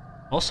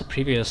 Also,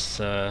 previous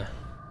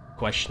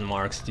question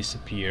marks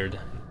disappeared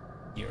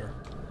here.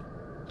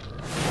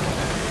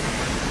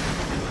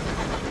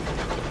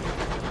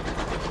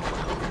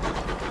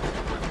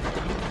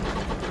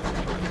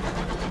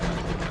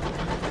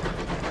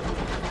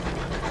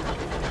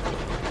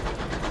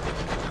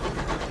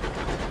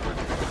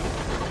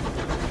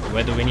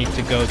 Where do we need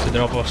to go to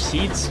drop off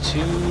seeds? To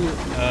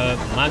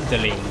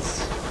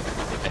Magdalene's,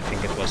 I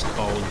think it was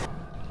called.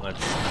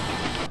 Let's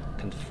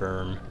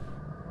confirm.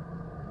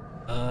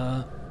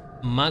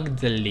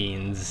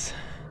 Magdalene's,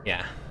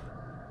 yeah.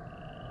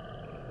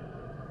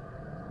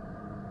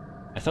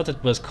 I thought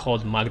it was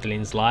called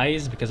Magdalene's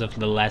Lies because of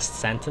the last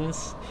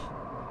sentence.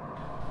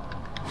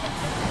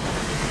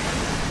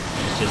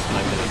 It's just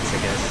Magdalene's,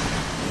 I guess.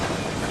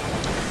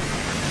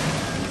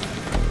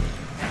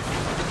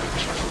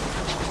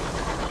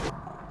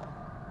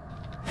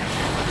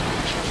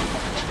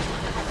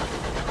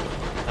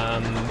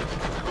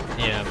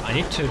 Yeah, I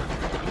need to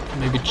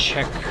maybe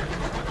check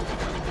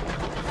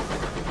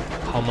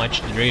how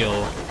much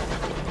drill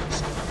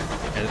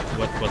and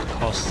what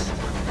cost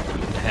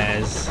it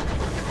has.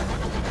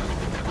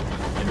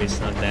 Maybe it's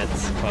not that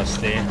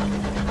costly.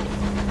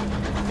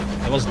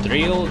 There was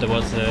drill, there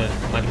was a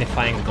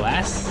magnifying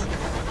glass,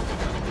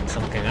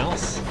 something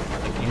else,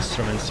 like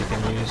instruments you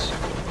can use.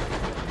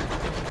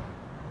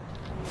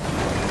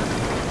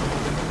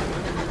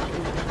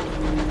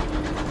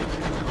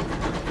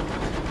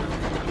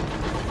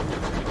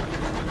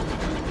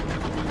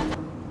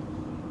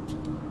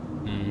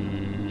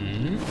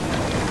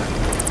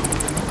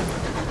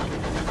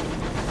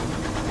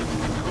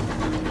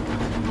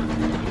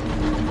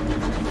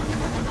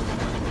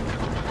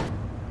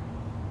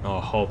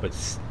 Hope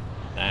it's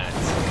that.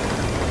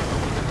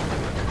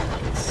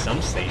 It's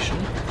some station.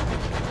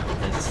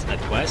 It's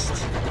at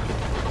west.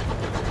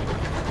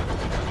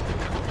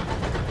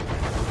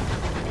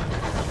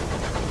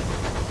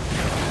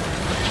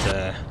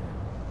 But,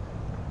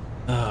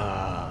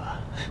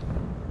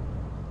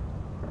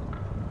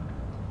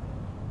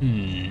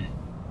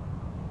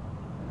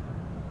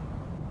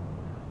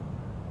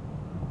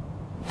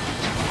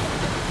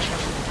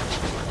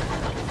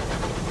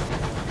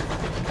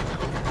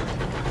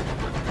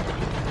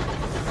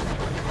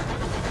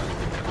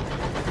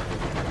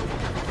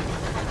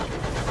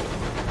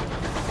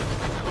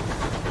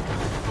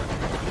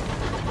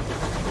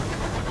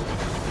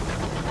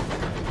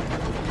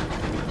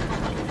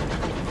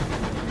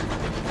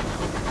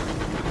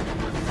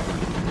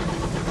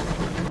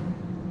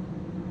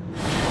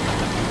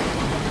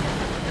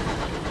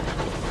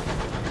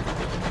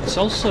 It's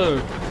also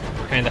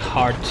kind of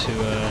hard to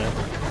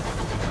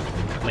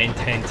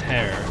maintain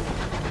terror.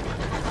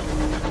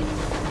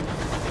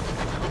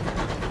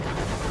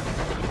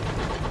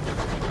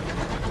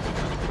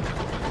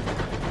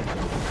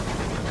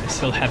 I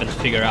still haven't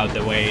figured out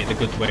the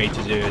good way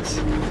to do it.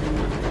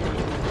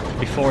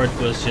 Before it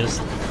was just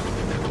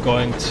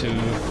going to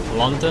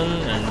London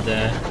and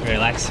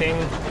relaxing.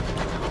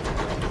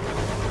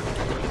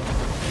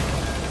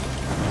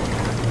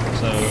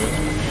 So,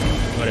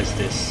 what is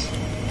this?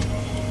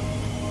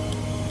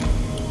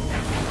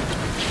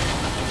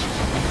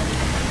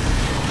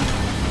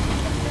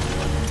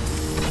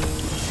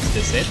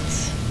 Is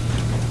it?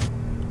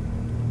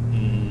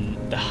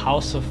 The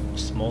House of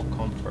Small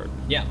Comfort.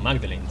 Yeah,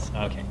 Magdalene's.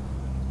 Okay.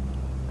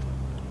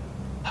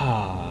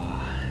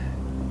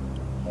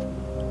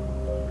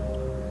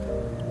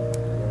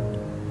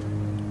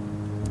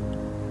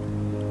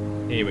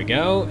 Here we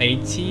go.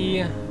 80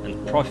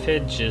 and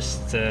profit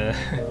just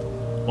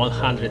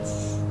 100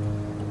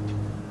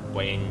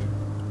 weighing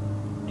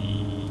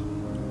the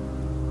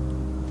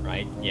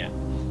right. Yeah,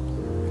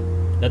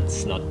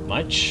 that's not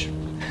much.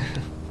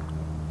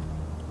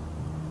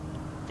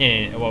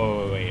 Yeah,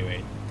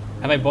 wait.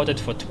 Have I bought it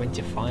for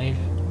 25?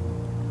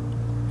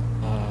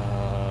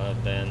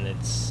 Then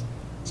it's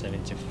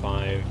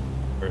 75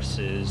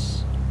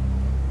 versus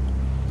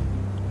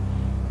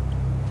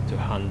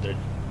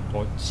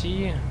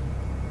 240.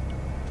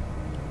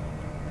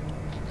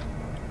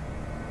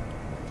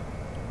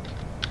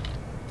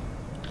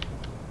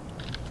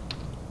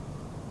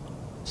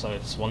 So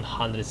it's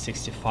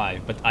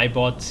 165, but I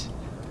bought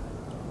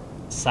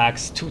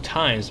sacks 2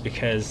 times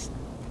because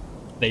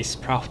they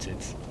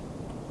sprouted,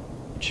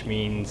 which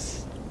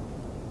means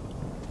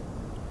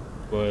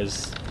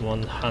was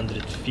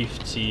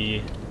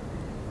 150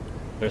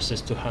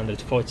 versus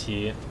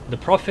 240. The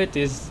profit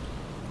is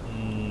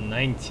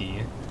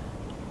 90,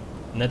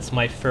 and that's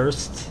my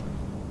first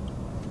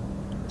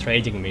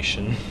trading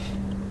mission.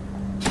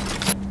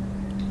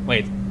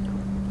 Wait,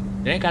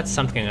 did I got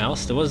something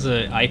else? There was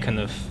an icon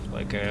of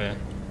like a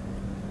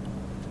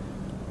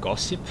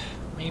gossip,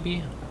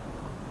 maybe?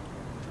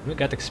 We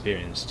got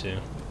experience too.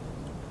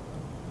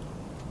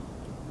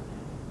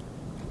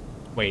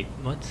 Wait,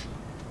 what?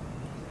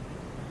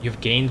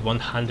 You've gained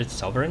 100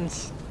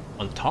 sovereigns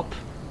on top?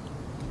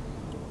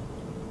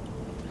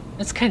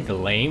 That's kind of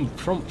lame.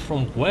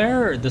 From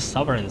where the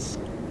sovereigns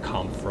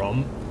come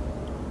from?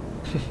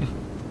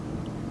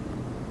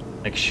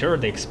 Like, sure,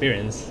 the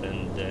experience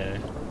and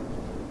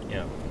you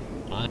know,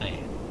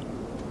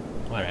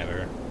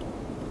 whatever.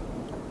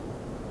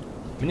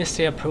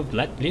 Ministry approved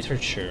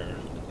literature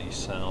they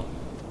sell.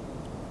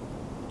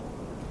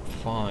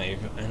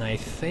 5, and I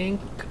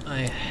think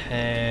I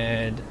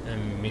had a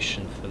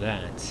mission for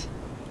that.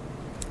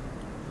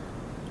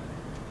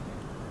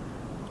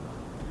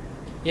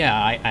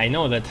 Yeah, I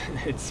know that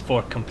it's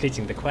for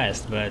completing the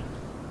quest, but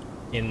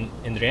in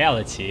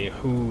reality,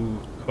 who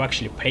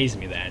actually pays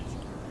me that?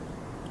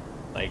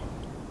 Like,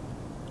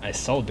 I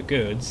sold the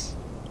goods.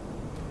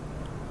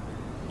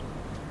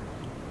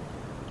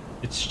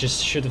 It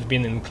just should have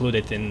been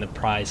included in the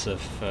price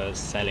of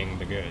selling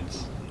the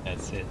goods.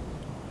 That's it.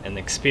 And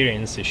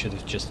experience you should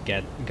have just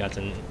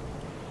gotten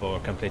for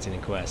completing the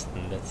quest,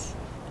 and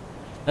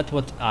that's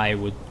what I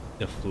would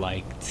have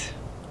liked.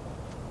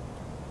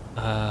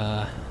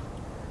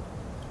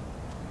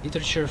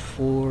 Literature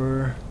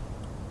for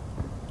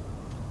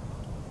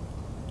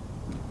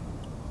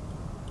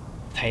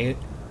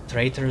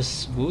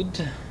Traitor's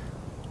Wood.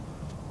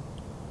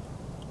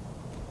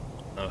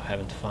 No,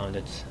 haven't found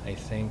it. I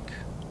think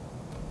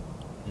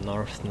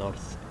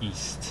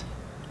northeast.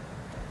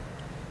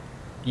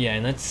 Yeah,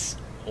 and that's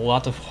a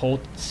lot of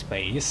hold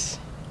space.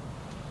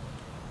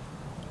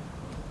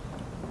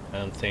 I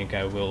don't think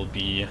I will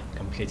be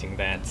completing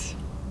that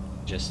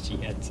just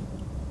yet.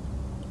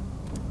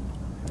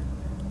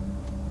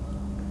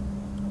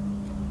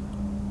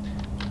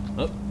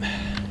 Oh,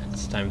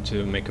 it's time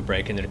to make a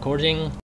break in the recording.